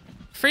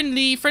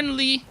 Friendly.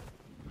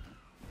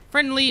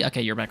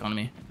 Okay, you're back on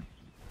me.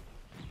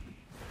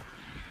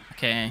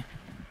 Okay.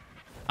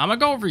 I'm gonna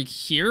go over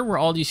here where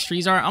all these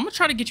trees are. I'm gonna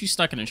try to get you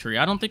stuck in a tree.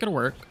 I don't think it'll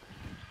work.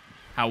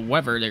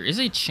 However, there is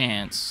a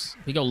chance.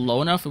 If we go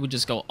low enough, it would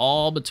just go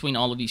all between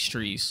all of these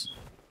trees.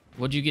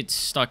 Would you get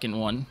stuck in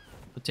one,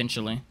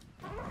 potentially?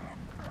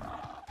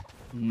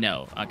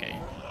 No. Okay.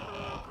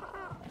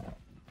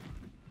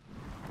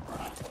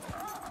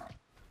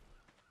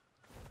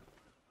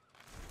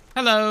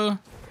 Hello.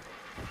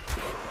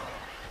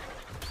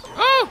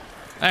 Oh!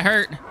 That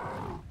hurt.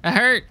 That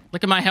hurt.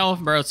 Look at my health,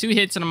 bro. 2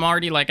 hits and I'm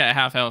already, like, at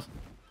half health.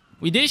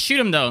 We did shoot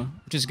him, though,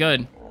 which is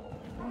good.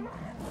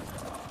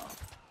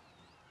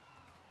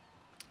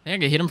 I think I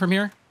can hit him from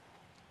here.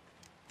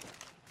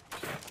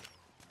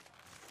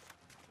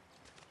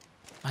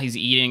 Oh, he's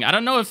eating. I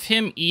don't know if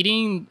him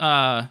eating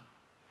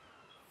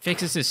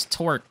fixes his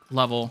torque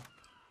level.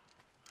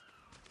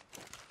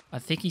 I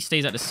think he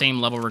stays at the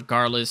same level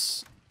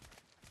regardless.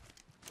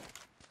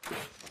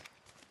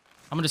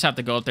 I'm gonna just have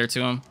to go up there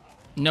to him.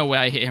 No way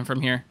I hit him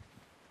from here.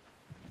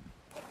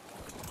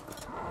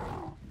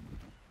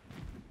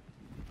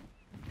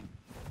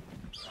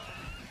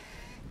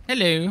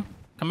 Hello.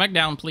 Come back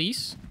down,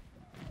 please.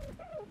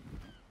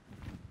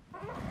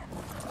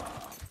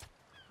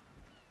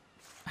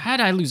 How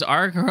did I lose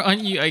Ark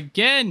on you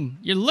again?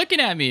 You're looking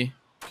at me.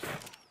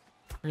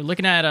 You're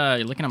looking at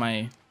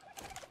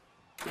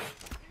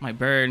my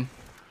bird,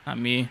 not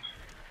me.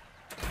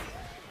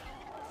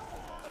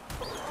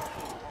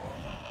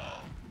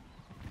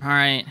 All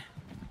right.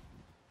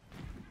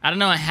 I don't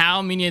know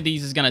how many of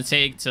these is gonna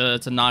take to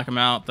knock him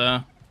out,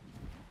 though.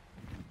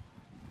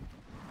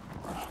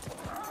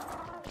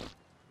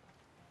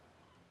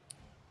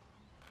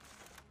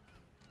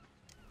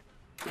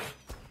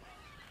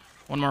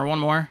 One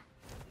more.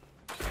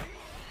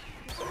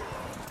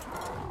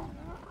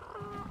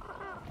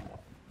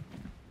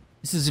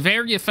 This is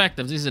very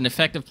effective. This is an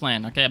effective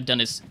plan. Okay, I've done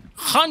this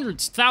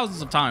hundreds,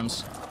 thousands of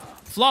times.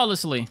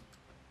 Flawlessly.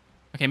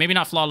 Okay, maybe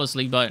not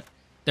flawlessly, but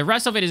the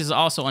rest of it is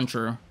also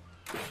untrue.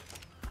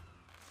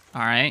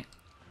 All right.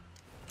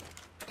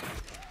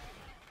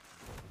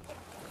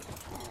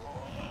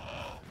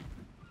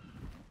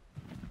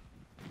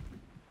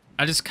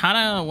 I just kind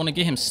of want to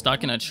get him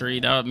stuck in a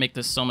tree. That would make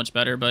this so much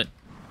better, but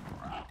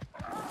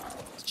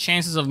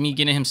chances of me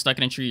getting him stuck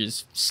in a tree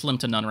is slim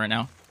to none right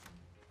now.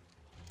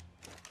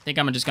 I think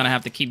I'm just going to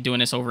have to keep doing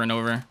this over and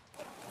over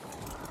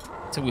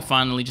until we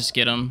finally just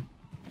get him.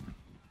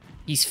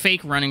 He's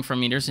fake running from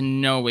me. There's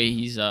no way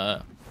he's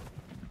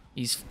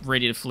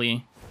ready to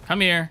flee.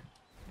 Come here.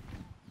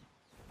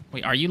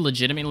 Wait, are you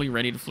legitimately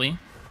ready to flee?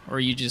 Or are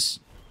you just...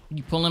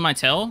 You pulling my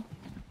tail?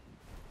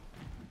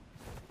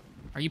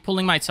 Are you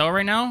pulling my tail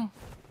right now?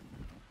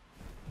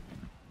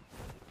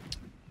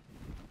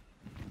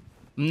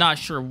 I'm not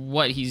sure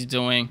what he's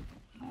doing.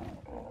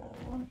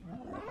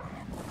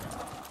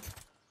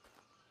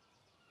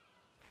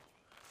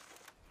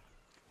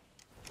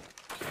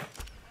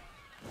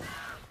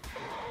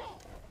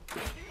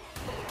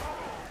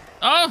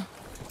 Oh!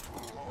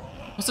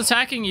 What's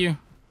attacking you?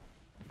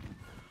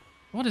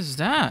 What is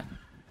that?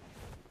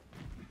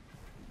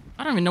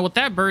 I don't even know what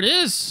that bird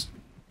is.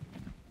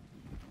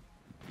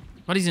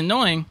 But he's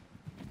annoying.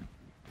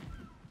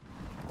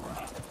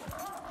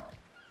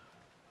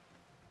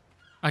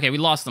 Okay, we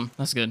lost them.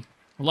 That's good.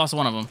 We lost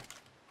one of them.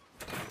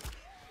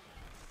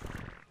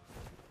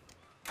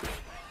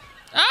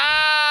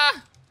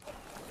 Ah!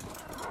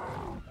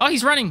 Oh,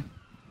 he's running.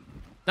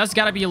 That's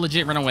got to be a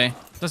legit runaway.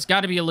 That's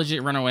got to be a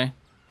legit runaway.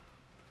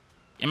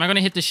 Am I going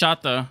to hit the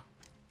shot, though?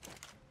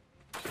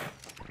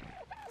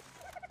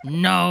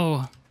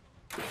 No. All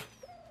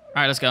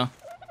right, let's go.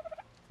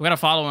 We got to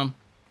follow him.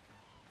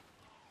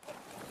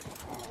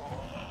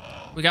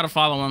 We got to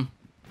follow him.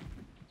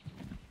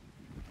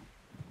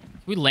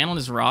 Can we land on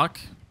this rock?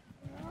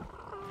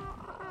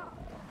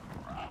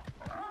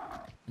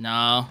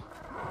 No.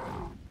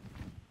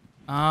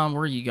 Where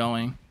are you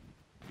going?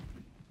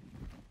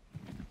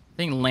 I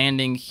think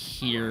landing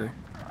here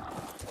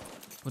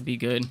would be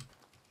good.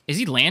 Is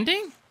he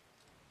landing?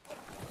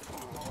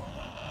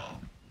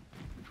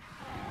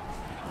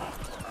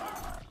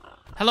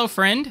 Hello,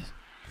 friend.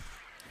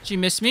 Did you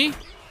miss me?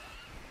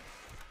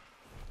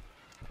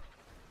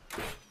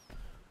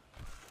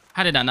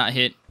 How did I not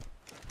hit?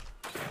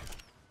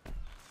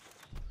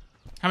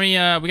 How many,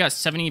 we got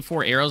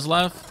 74 arrows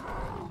left.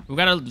 We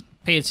gotta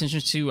pay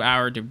attention to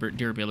our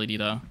durability,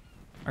 though.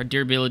 Our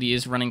durability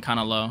is running kind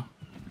of low.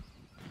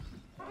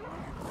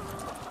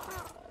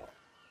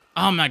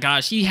 Oh my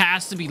gosh, he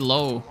has to be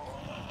low.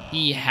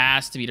 He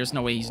has to be. There's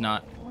no way he's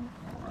not.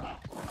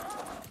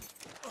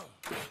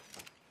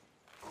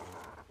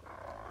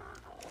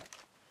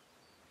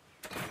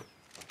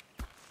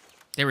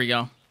 There we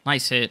go.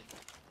 Nice hit.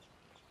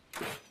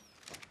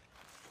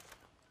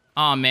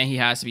 Oh man, he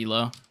has to be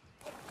low.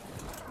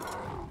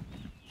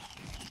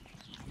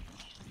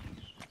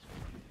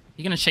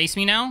 You gonna chase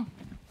me now?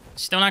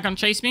 Still not gonna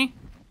chase me?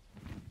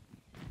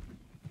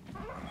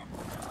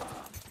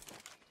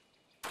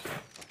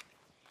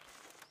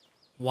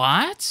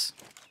 What?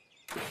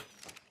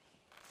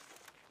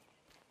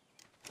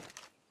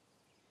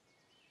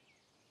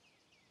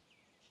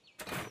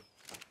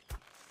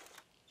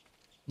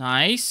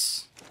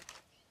 Nice.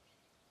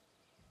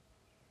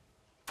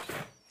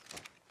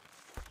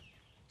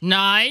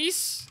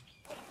 Nice.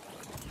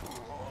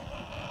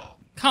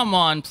 Come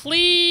on,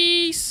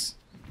 please.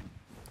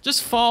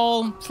 Just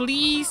fall,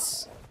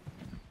 please.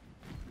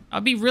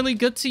 I'll be really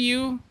good to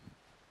you.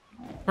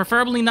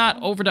 Preferably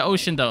not over the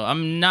ocean, though.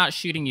 I'm not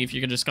shooting you if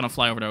you're just gonna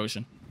fly over the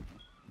ocean.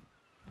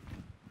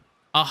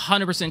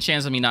 100%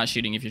 chance of me not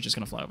shooting if you're just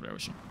gonna fly over the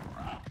ocean.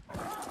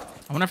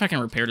 I wonder if I can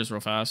repair this real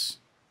fast.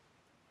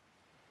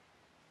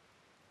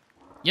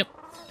 Yep.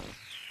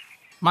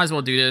 Might as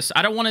well do this.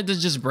 I don't want it to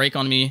just break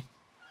on me,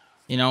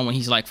 you know, when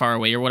he's like far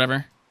away or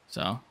whatever.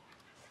 So,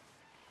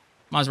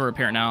 might as well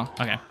repair it now.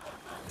 Okay.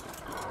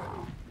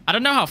 I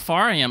don't know how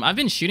far I am. I've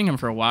been shooting him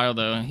for a while,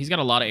 though. He's got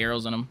a lot of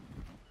arrows in him.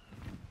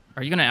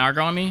 Are you going to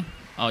aggro on me?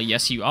 Oh,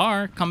 yes, you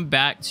are. Come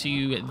back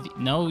to...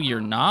 No,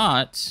 you're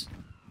not.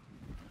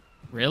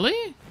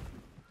 Really?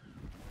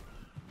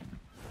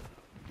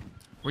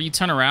 Will you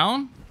turn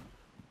around?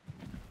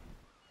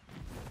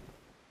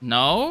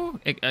 No?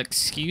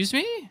 Excuse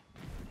me?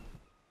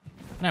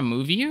 Can I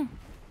move you?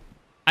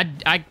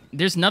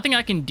 There's nothing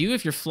I can do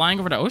if you're flying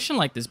over the ocean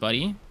like this,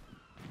 buddy.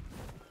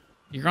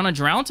 You're going to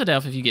drown to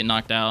death if you get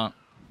knocked out.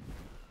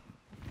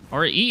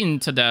 Or eaten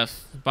to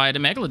death by the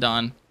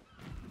megalodon.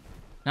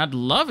 And I'd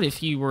love it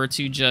if you were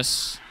to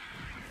just,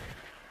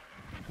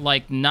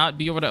 like, not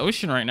be over the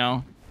ocean right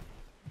now.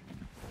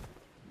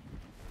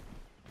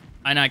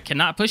 And I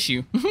cannot push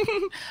you.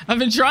 I've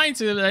been trying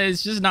to, but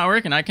it's just not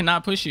working. I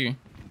cannot push you.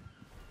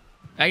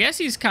 I guess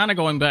he's kind of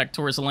going back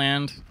towards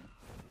land.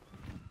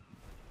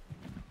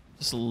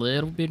 Just a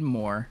little bit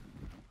more.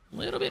 A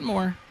little bit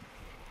more.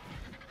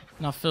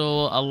 And I'll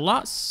feel a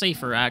lot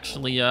safer,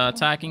 actually,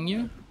 attacking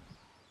you.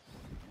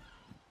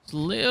 Just a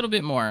little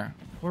bit more.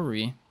 Where were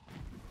we?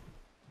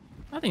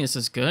 I think this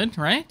is good,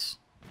 right?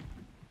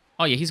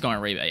 Oh, yeah, he's going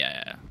right back.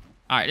 Yeah.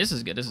 All right, this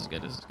is good. This is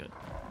good. This is good.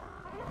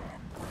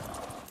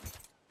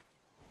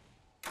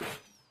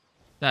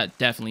 That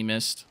definitely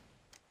missed.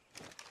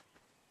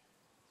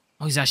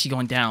 Oh, he's actually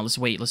going down. Let's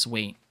wait. Let's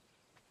wait.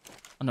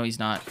 Oh, no, he's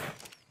not.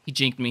 He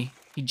jinked me.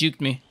 He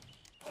juked me.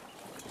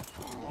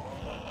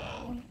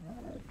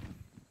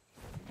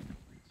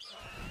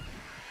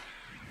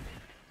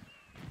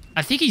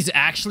 I think he's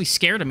actually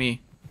scared of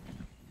me.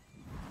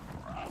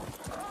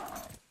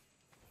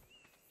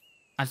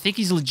 I think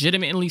he's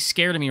legitimately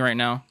scared of me right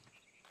now.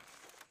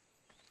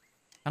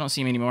 I don't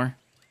see him anymore.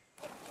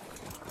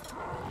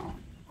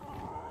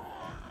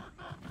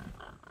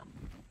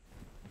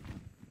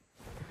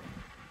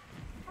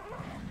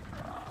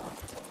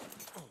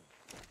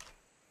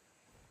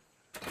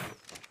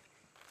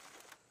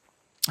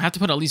 I have to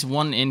put at least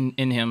one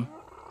in him.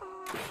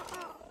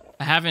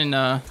 I haven't,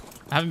 oh,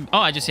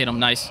 I just hit him.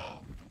 Nice.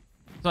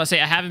 So I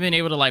say I haven't been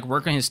able to, like,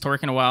 work on his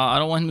torque in a while. I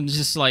don't want him to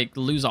just, like,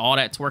 lose all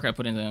that torque I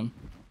put into him.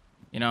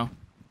 You know?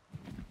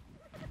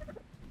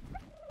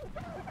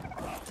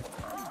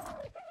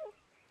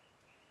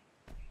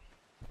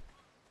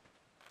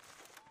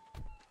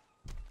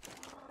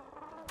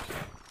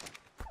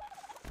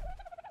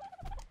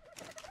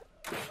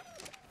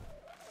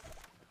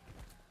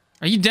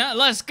 Are you done?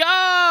 Let's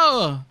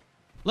go!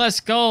 Let's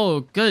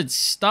go. Good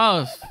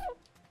stuff.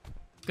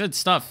 Good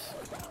stuff.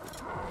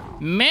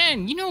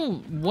 Man, you know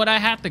what I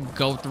had to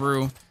go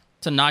through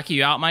to knock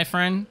you out, my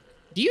friend?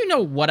 Do you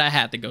know what I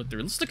had to go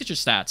through? Let's look at your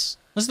stats.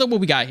 Let's look what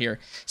we got here.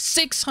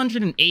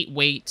 608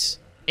 weight,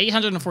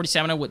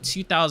 847 with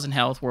 2,000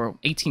 health, or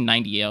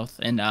 1890 health,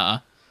 and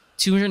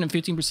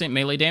 215%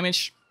 melee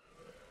damage.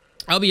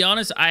 I'll be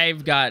honest,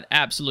 I've got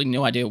absolutely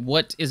no idea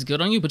what is good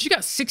on you, but you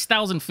got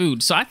 6,000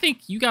 food. So I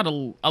think you got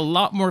a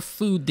lot more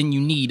food than you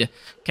need.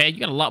 Okay,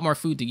 you got a lot more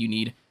food than you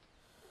need.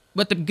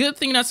 But the good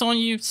thing that's on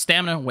you,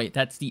 stamina, weight.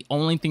 That's the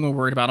only thing we're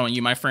worried about on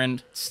you, my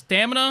friend.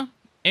 Stamina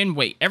and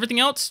weight. Everything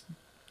else,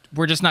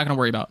 we're just not going to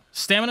worry about.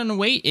 Stamina and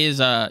weight is,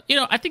 you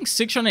know, I think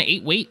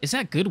 608 weight. Is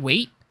that good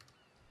weight?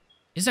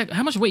 Is that,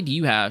 how much weight do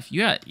you have?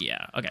 You got,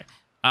 yeah, okay.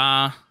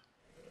 I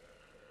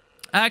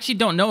actually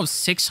don't know if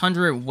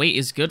 600 weight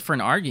is good for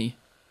an Argy.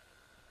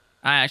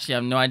 I actually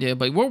have no idea,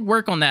 but we'll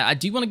work on that. I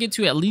do want to get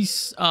to at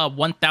least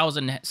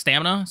 1,000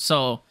 stamina.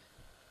 So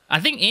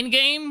I think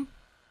in-game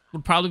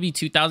would probably be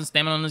 2,000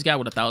 stamina on this guy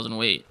with 1,000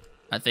 weight,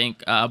 I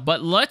think.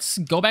 But let's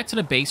go back to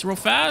the base real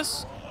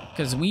fast,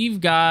 because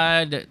we've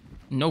got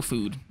no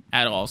food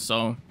at all.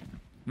 So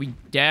we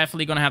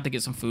definitely going to have to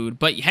get some food.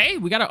 But hey,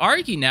 we got an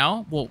Argy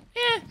now. Well,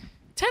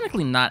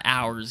 technically not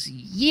ours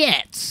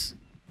yet.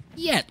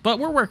 But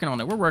we're working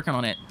on it. We're working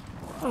on it.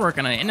 We're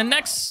working on it. In the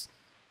next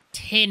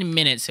 10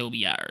 minutes, he'll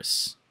be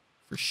ours.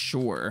 For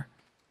sure.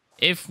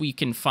 If we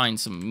can find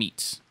some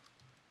meat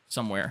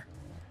somewhere.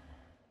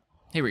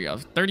 Here we go.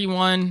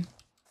 31.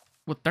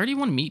 Would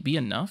 31 meat be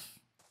enough?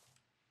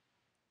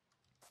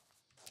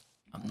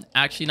 I'm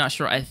actually not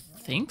sure. I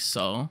think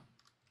so.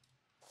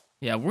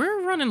 Yeah,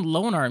 we're running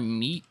low on our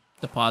meat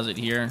deposit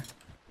here.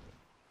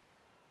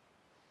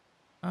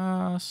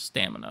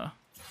 Stamina.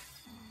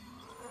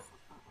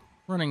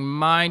 Running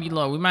mighty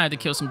low. We might have to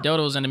kill some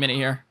dodos in a minute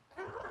here.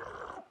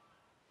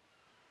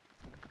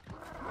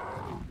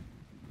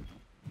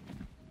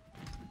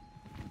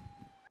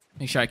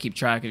 Make sure I keep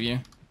track of you.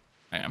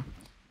 I am.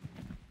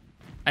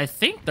 I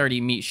think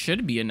 30 meat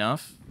should be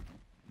enough.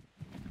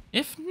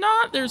 If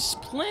not, there's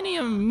plenty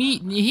of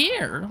meat in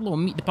here. Little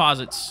meat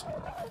deposits.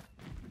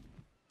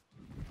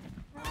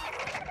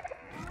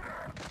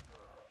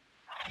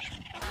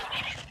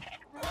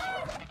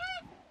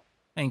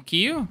 Thank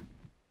you.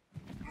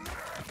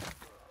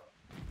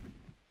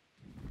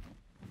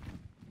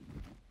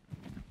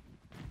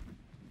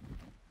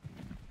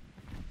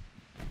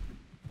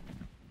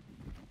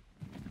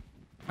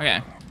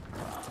 Okay.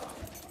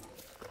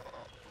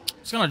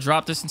 Just gonna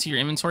drop this into your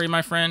inventory,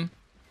 my friend.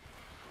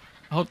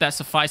 I hope that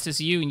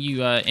suffices you and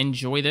you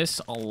enjoy this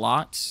a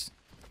lot.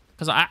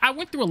 Because I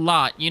went through a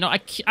lot. You know,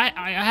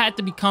 I had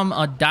to become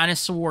a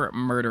dinosaur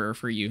murderer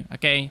for you,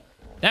 okay?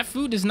 That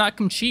food does not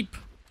come cheap,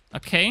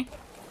 okay?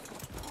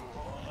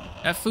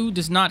 That food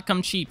does not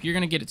come cheap. You're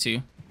gonna get it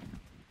too.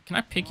 Can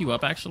I pick you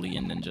up, actually,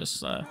 and then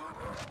just, I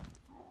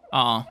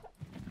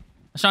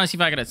was trying to see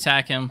if I could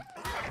attack him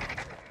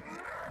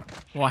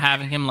while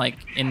having him, like,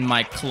 in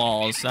my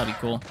claws. That'd be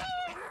cool.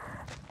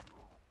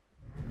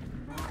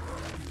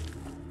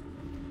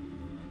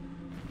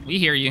 We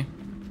hear you.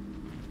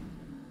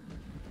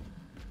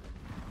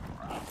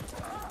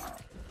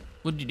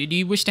 Do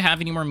you wish to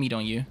have any more meat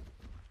on you?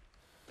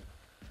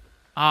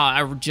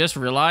 I just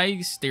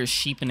realized there's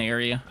sheep in the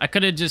area. I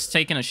could have just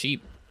taken a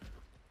sheep.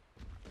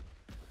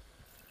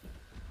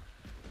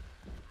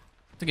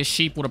 I think a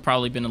sheep would have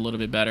probably been a little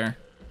bit better,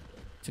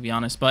 to be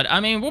honest. But,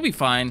 I mean, we'll be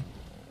fine.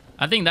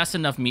 I think that's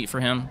enough meat for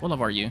him. What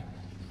level are you?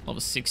 Level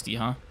 60,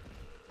 huh?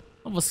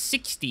 Level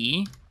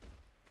 60?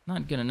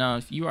 Not good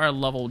enough. You are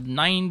level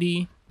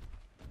 90.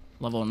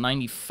 Level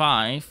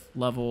 95.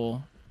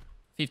 Level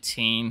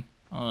 15.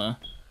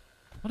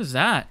 What is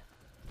that?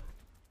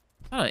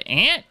 Is that an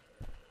ant?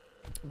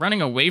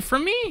 Running away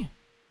from me?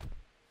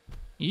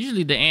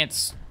 Usually the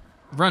ants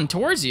run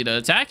towards you to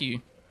attack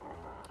you.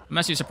 I'm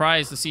actually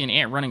surprised to see an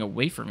ant running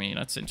away from me.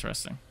 That's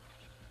interesting.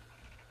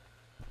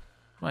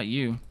 What about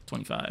you?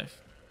 25.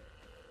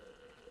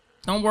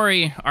 Don't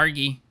worry,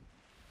 Argy.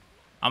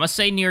 I'm gonna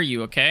stay near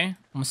you, okay? I'm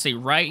gonna stay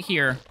right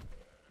here.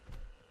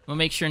 I'm gonna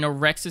make sure no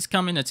Rexes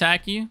come and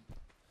attack you.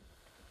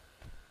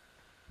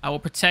 I will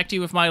protect you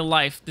with my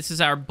life. This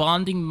is our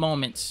bonding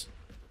moment.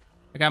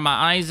 I got my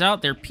eyes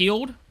out. They're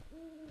peeled.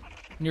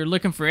 And you're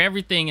looking for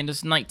everything in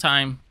this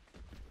nighttime.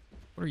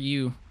 What are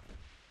you?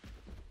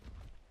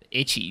 The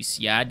itchies.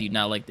 Yeah, I do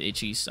not like the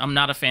itchies. I'm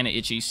not a fan of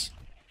itchies.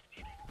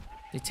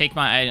 They take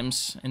my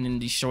items and then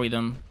destroy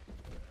them.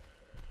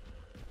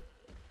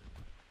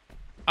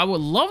 I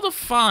would love to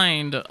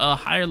find a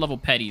higher level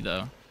petty,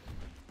 though.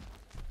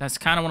 That's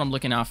kind of what I'm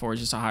looking out for,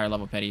 is just a higher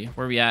level petty.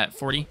 Where are we at?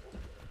 40?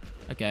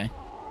 Okay.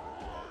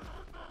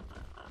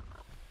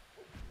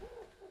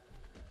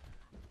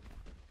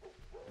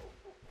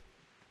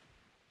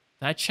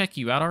 Did I check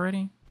you out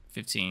already?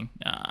 15.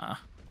 Nah.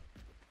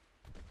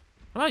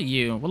 What about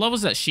you? What level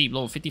is that sheep?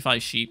 Level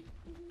 55 sheep.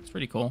 It's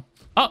pretty cool.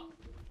 Oh!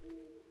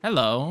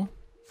 Hello.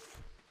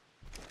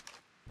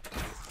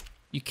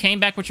 You came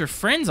back with your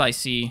friends, I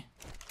see.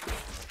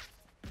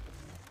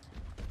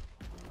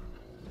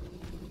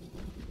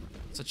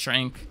 It's a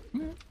trank.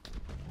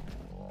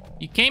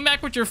 You came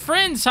back with your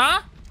friends,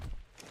 huh?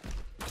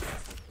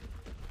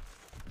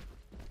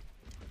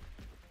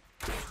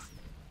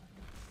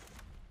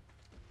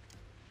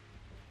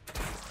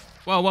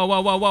 Whoa, whoa,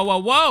 whoa, whoa, whoa, whoa,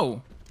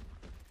 whoa!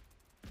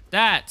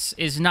 That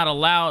is not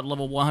allowed,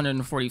 level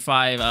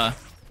 145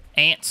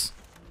 ants.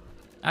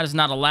 That is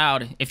not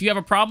allowed. If you have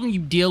a problem, you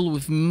deal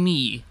with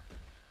me.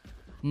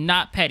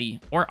 Not Petty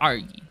or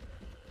Argy.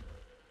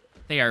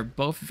 They are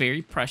both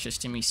very precious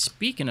to me.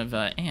 Speaking of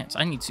ants,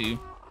 I need to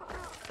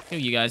kill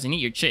you guys and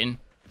eat your chitin.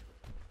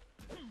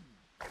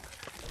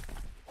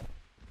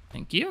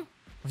 Thank you.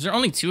 Was there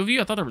only 2 of you?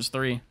 I thought there was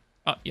 3.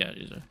 Oh, yeah,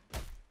 there's a...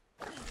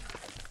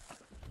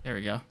 There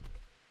we go.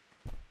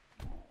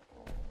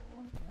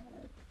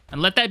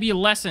 And let that be a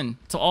lesson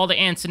to all the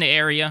ants in the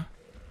area.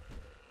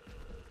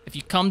 If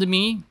you come to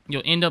me,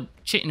 you'll end up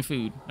chitin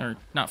food. Or,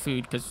 not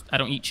food, because I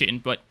don't eat chitin,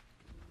 but...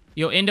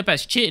 You'll end up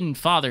as chitin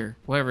father,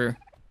 whatever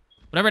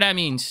that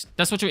means.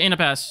 That's what you'll end up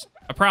as.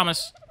 I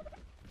promise.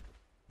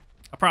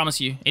 I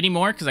promise you. Any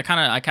more? Because I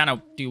kind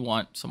of do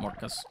want some more,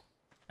 because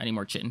I need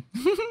more chitin.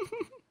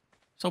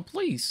 So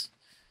please.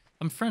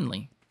 I'm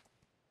friendly.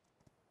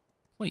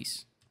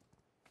 Please.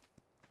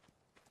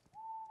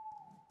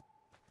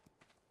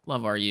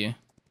 Love are you?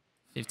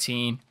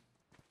 15.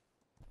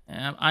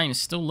 I am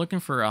still looking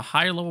for a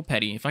higher level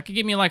petty. If I could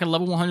get me like a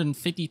level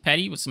 150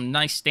 petty with some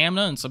nice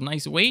stamina and some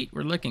nice weight,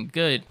 we're looking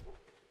good.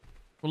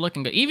 We're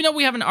looking good. Even though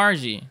we have an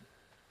RG,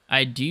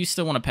 I do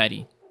still want a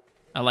petty.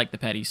 I like the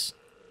petties.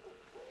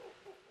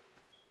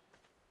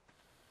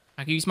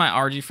 I could use my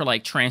RG for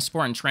like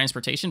transport and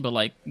transportation, but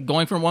like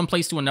going from one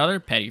place to another,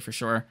 petty for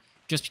sure.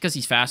 Just because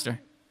he's faster.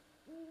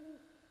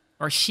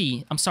 Or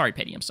she. I'm sorry,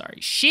 petty. I'm sorry.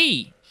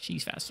 She's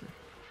faster.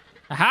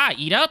 Aha,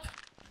 eat up.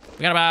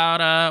 We got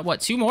about,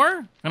 what, 2 more?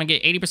 I'm gonna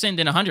get 80%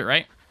 then 100,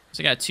 right?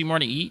 So I got 2 more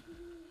to eat.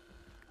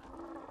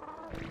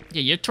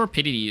 Yeah, your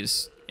torpidity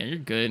is... Yeah, you're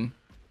good.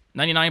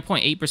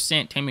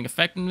 99.8% taming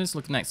effectiveness,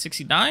 looking at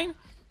 69. Let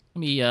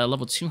me,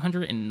 level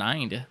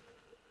 209.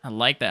 I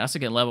like that. That's a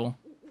good level.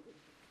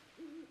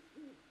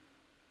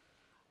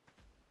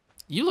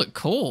 You look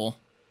cool.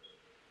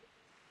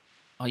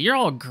 Oh, you're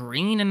all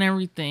green and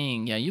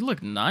everything. Yeah, you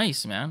look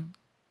nice, man.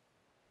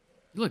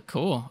 You look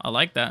cool. I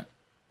like that.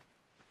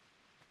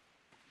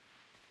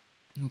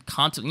 You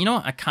know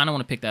what? I kind of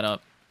want to pick that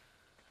up.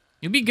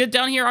 You'll be good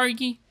down here,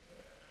 Argy.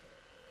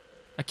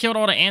 I killed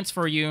all the ants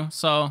for you,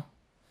 so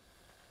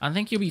I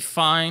think you'll be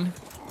fine.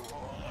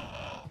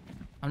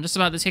 I'm just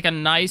about to take a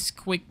nice,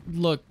 quick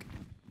look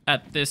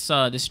at this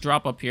this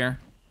drop up here.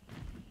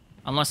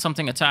 Unless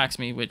something attacks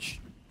me,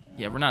 which,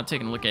 yeah, we're not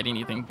taking a look at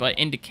anything. But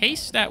in the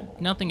case that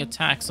nothing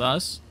attacks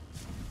us,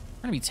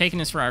 we're going to be taking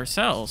this for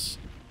ourselves.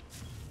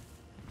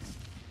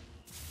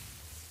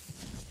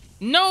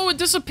 No, it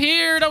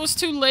disappeared. I was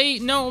too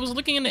late. No, I was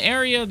looking in the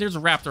area. There's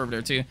a raptor over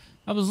there, too.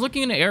 I was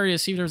looking in the area to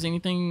see if there was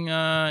anything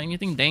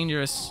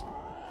dangerous.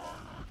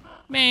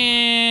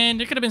 Man,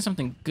 there could have been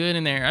something good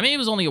in there. I mean, it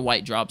was only a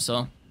white drop,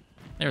 so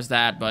there's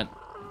that, but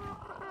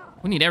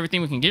we need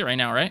everything we can get right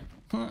now, right?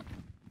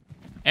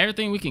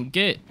 Everything we can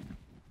get.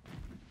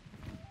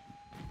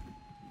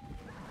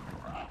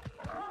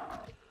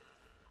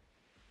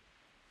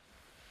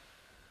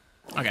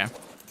 Okay.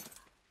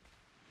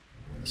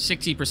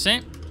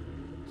 60%.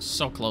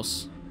 So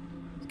close.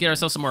 Let's get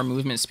ourselves some more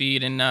movement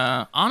speed. And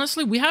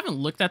honestly, we haven't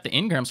looked at the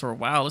engrams for a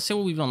while. Let's see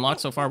what we've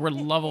unlocked so far. We're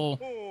level...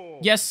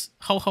 Yes,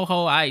 ho ho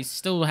ho. I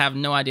still have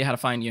no idea how to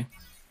find you.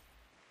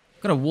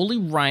 Got a woolly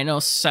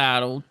rhino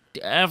saddle.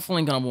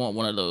 Definitely gonna want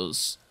one of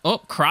those. Oh,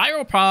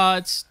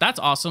 cryopods. That's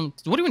awesome.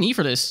 What do we need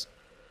for this?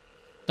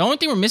 The only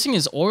thing we're missing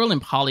is oil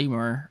and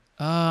polymer.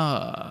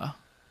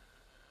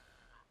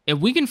 If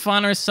we can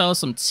find ourselves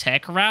some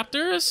tech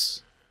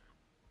raptors,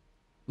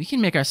 we can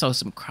make ourselves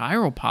some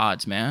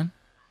cryopods, man.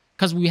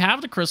 Because we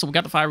have the crystal, we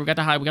got the fire, we got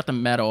the hide, we got the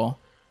metal.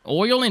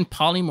 Oil and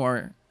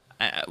polymer.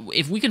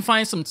 If we can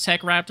find some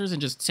tech raptors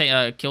and just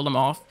kill them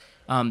off,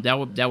 that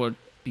would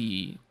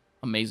be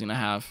amazing to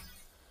have.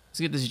 Let's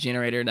get this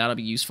generator. That'll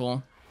be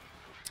useful.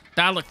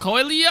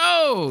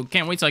 Dalacoilio!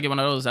 Can't wait till I get one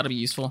of those. That'll be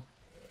useful.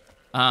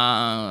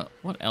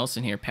 What else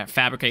in here?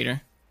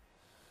 Fabricator.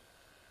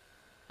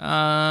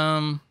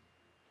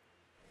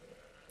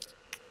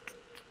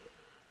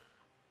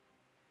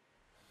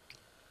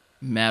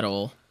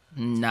 Metal.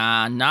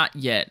 Nah, not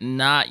yet.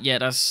 Not yet.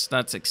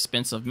 That's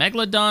expensive.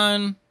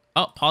 Megalodon.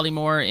 Oh,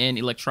 polymorph and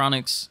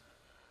electronics.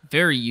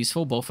 Very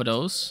useful, both of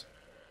those.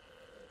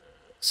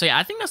 So yeah,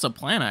 I think that's a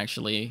plan,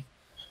 actually.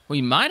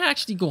 We might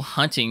actually go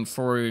hunting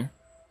for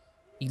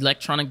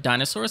electronic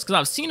dinosaurs, because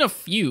I've seen a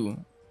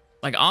few.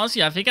 Like,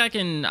 honestly, I think I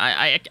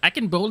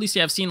can boldly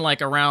say I've seen,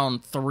 like,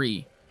 around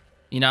 3.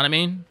 You know what I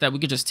mean? That we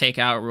could just take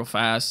out real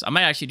fast. I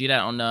might actually do that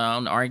on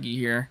the Argy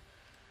here.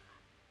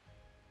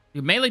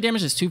 Your melee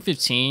damage is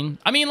 215.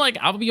 I mean, like,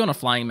 I'll be on a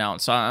flying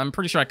mount, so I'm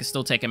pretty sure I can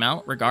still take him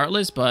out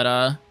regardless.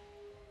 But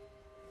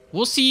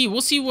we'll see.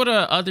 We'll see what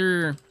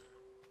other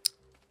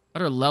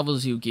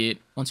levels you get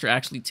once you're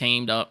actually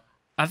tamed up.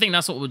 I think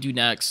that's what we'll do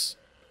next,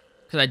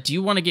 because I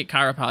do want to get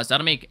chiropods.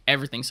 That'll make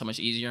everything so much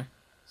easier.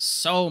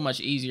 So much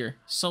easier.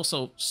 So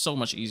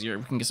much easier.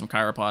 We can get some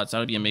chiropods. That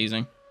would be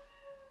amazing.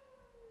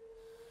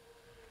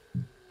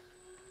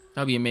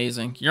 That would be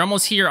amazing. You're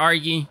almost here,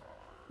 Argy.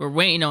 We're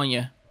waiting on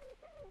you.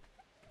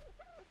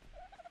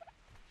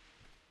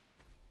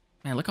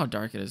 Man, look how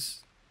dark it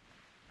is.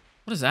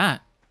 What is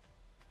that?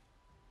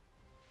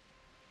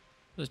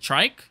 The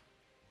trike?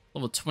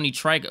 Level 20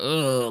 trike.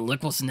 Ugh,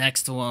 look what's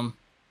next to him.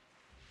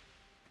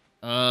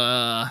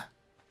 I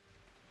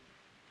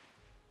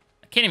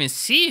can't even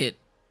see it.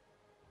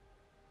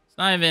 It's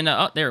not even...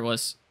 oh, there it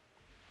was.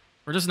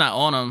 We're just not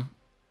on him.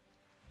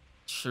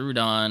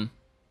 Pteranodon.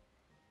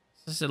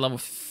 This is at level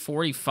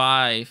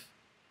 45.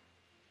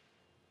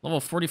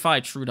 Level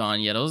 45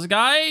 Pteranodon. Yeah, those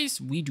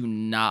guys, we do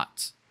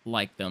not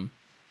like them.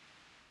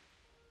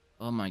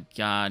 Oh my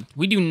god.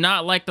 We do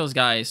not like those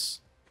guys.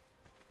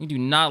 We do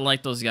not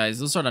like those guys.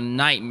 Those are the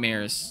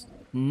nightmares.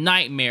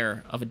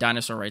 Nightmare of a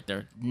dinosaur right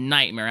there.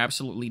 Nightmare.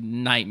 Absolutely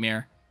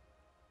nightmare.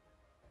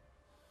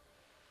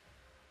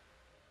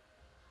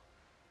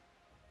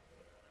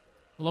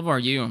 What level are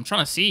you? I'm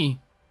trying to see.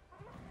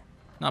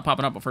 Not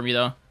popping up for me,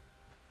 though.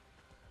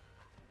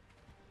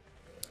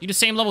 You the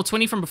same level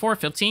 20 from before?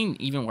 15?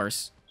 Even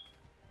worse.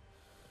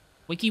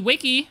 Wiki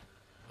wiki.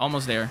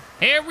 Almost there.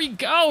 Here we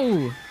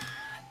go.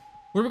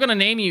 What are we gonna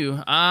name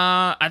you?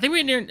 I think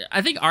we're near...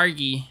 I think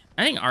Argy.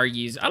 I think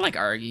Argy's... I like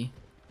Argy.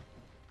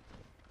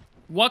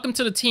 Welcome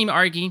to the team,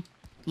 Argy.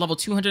 Level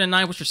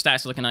 209. What's your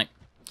stats looking like?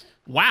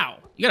 Wow.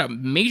 You got a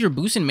major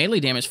boost in melee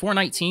damage.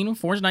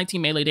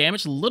 419 melee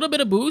damage. A little bit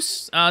of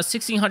boost.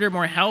 1,600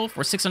 more health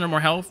or 600 more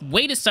health.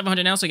 Weight is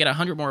 700 now, so you get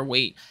 100 more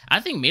weight.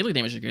 I think melee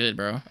damage is good,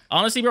 bro.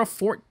 Honestly, bro,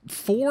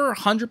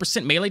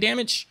 400% melee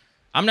damage.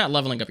 I'm not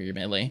leveling up your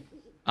melee.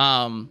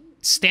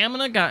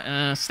 Stamina got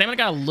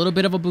a little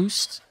bit of a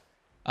boost.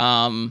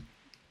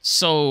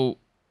 So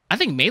I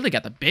think melee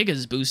got the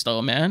biggest boost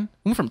though, man.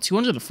 Went from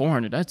 200 to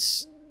 400.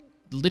 That's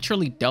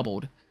literally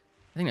doubled.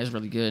 I think that's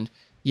really good.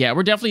 Yeah,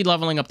 we're definitely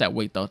leveling up that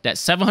weight though. That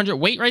 700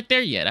 weight right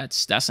there, yeah,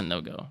 that's a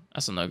no-go.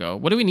 That's a no-go.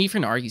 What do we need for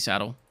an Argy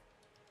saddle?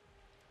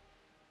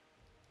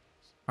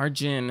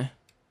 Argent.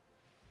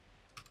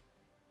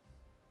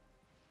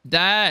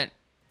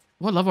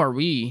 What level are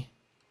we?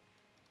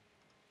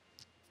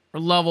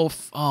 We're level...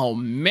 oh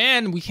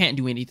man, we can't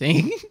do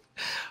anything.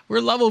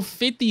 We're level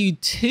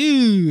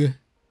 52.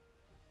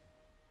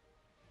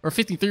 Or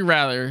 53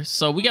 rather.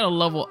 So we gotta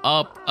level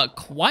up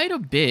quite a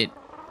bit.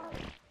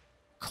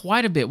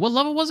 Quite a bit. What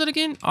level was it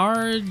again?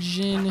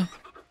 Argent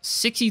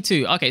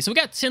 62. Okay, so we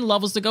got 10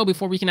 levels to go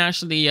before we can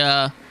actually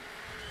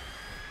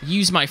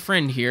use my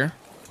friend here.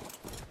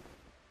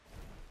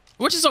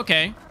 Which is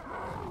okay.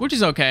 Which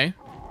is okay.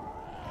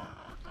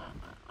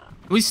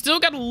 We still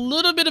got a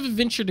little bit of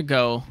adventure to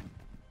go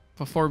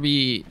before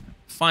we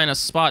find a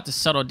spot to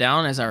settle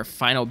down as our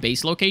final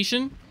base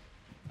location.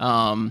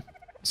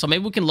 So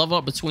maybe we can level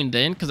up between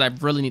then, because I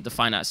really need to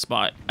find that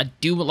spot. I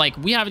do, like,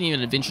 we haven't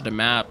even adventured the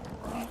map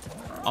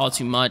all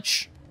too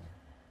much.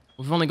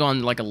 We've only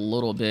gone like a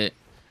little bit.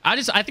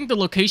 I think the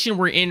location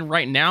we're in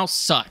right now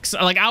sucks.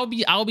 Like,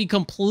 I'll be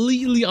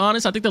completely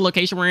honest. I think the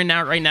location we're in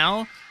now right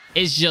now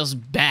is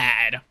just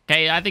bad.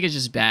 Okay, I think it's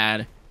just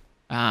bad.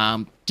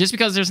 Just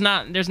because there's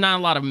not a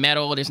lot of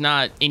metal, there's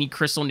not any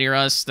crystal near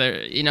us.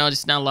 There, you know,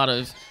 just not a lot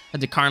of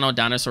the carnal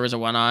dinosaurs or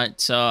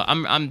whatnot. So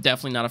I'm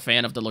definitely not a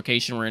fan of the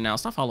location we're in now.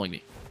 Stop following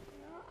me.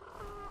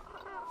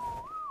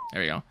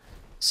 There we go.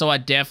 So I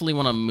definitely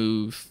want to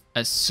move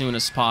as soon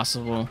as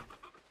possible.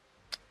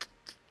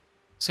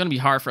 It's gonna be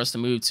hard for us to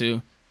move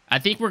too. I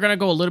think we're gonna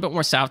go a little bit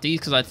more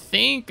southeast, because I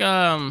think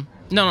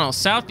no,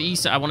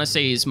 southeast I want to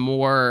say is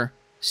more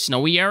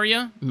snowy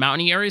area,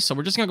 mountainy area. So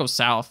we're just gonna go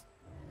south.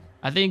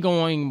 I think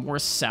going more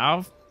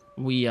south,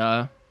 we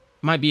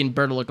might be in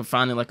better luck of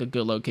finding like a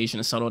good location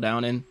to settle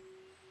down in.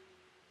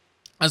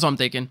 That's what I'm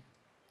thinking.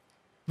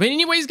 But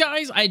anyways,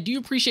 guys, I do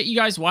appreciate you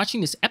guys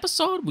watching this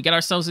episode. We got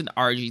ourselves an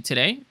RG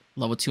today,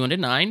 level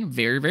 209.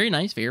 Very, very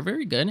nice. Very,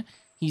 very good.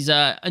 He's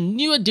a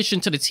new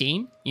addition to the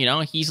team. You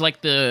know, he's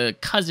like the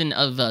cousin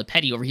of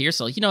Petty over here.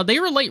 So, you know, they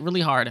relate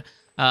really hard.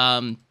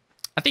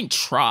 I think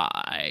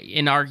Try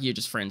and Ark are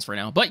just friends for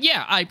now. But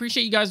yeah, I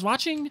appreciate you guys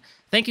watching.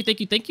 Thank you, thank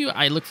you, thank you.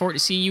 I look forward to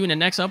seeing you in the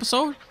next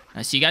episode.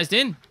 I see you guys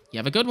then. You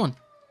have a good one.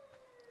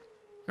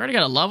 You already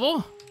got a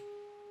level?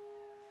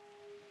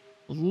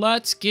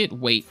 let's get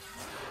weight.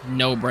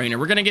 No brainer.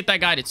 We're gonna get that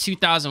guy to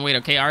 2,000 weight.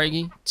 Okay,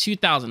 Argy,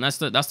 2,000. That's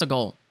the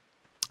goal.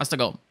 That's the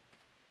goal.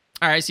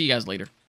 All right. See you guys later.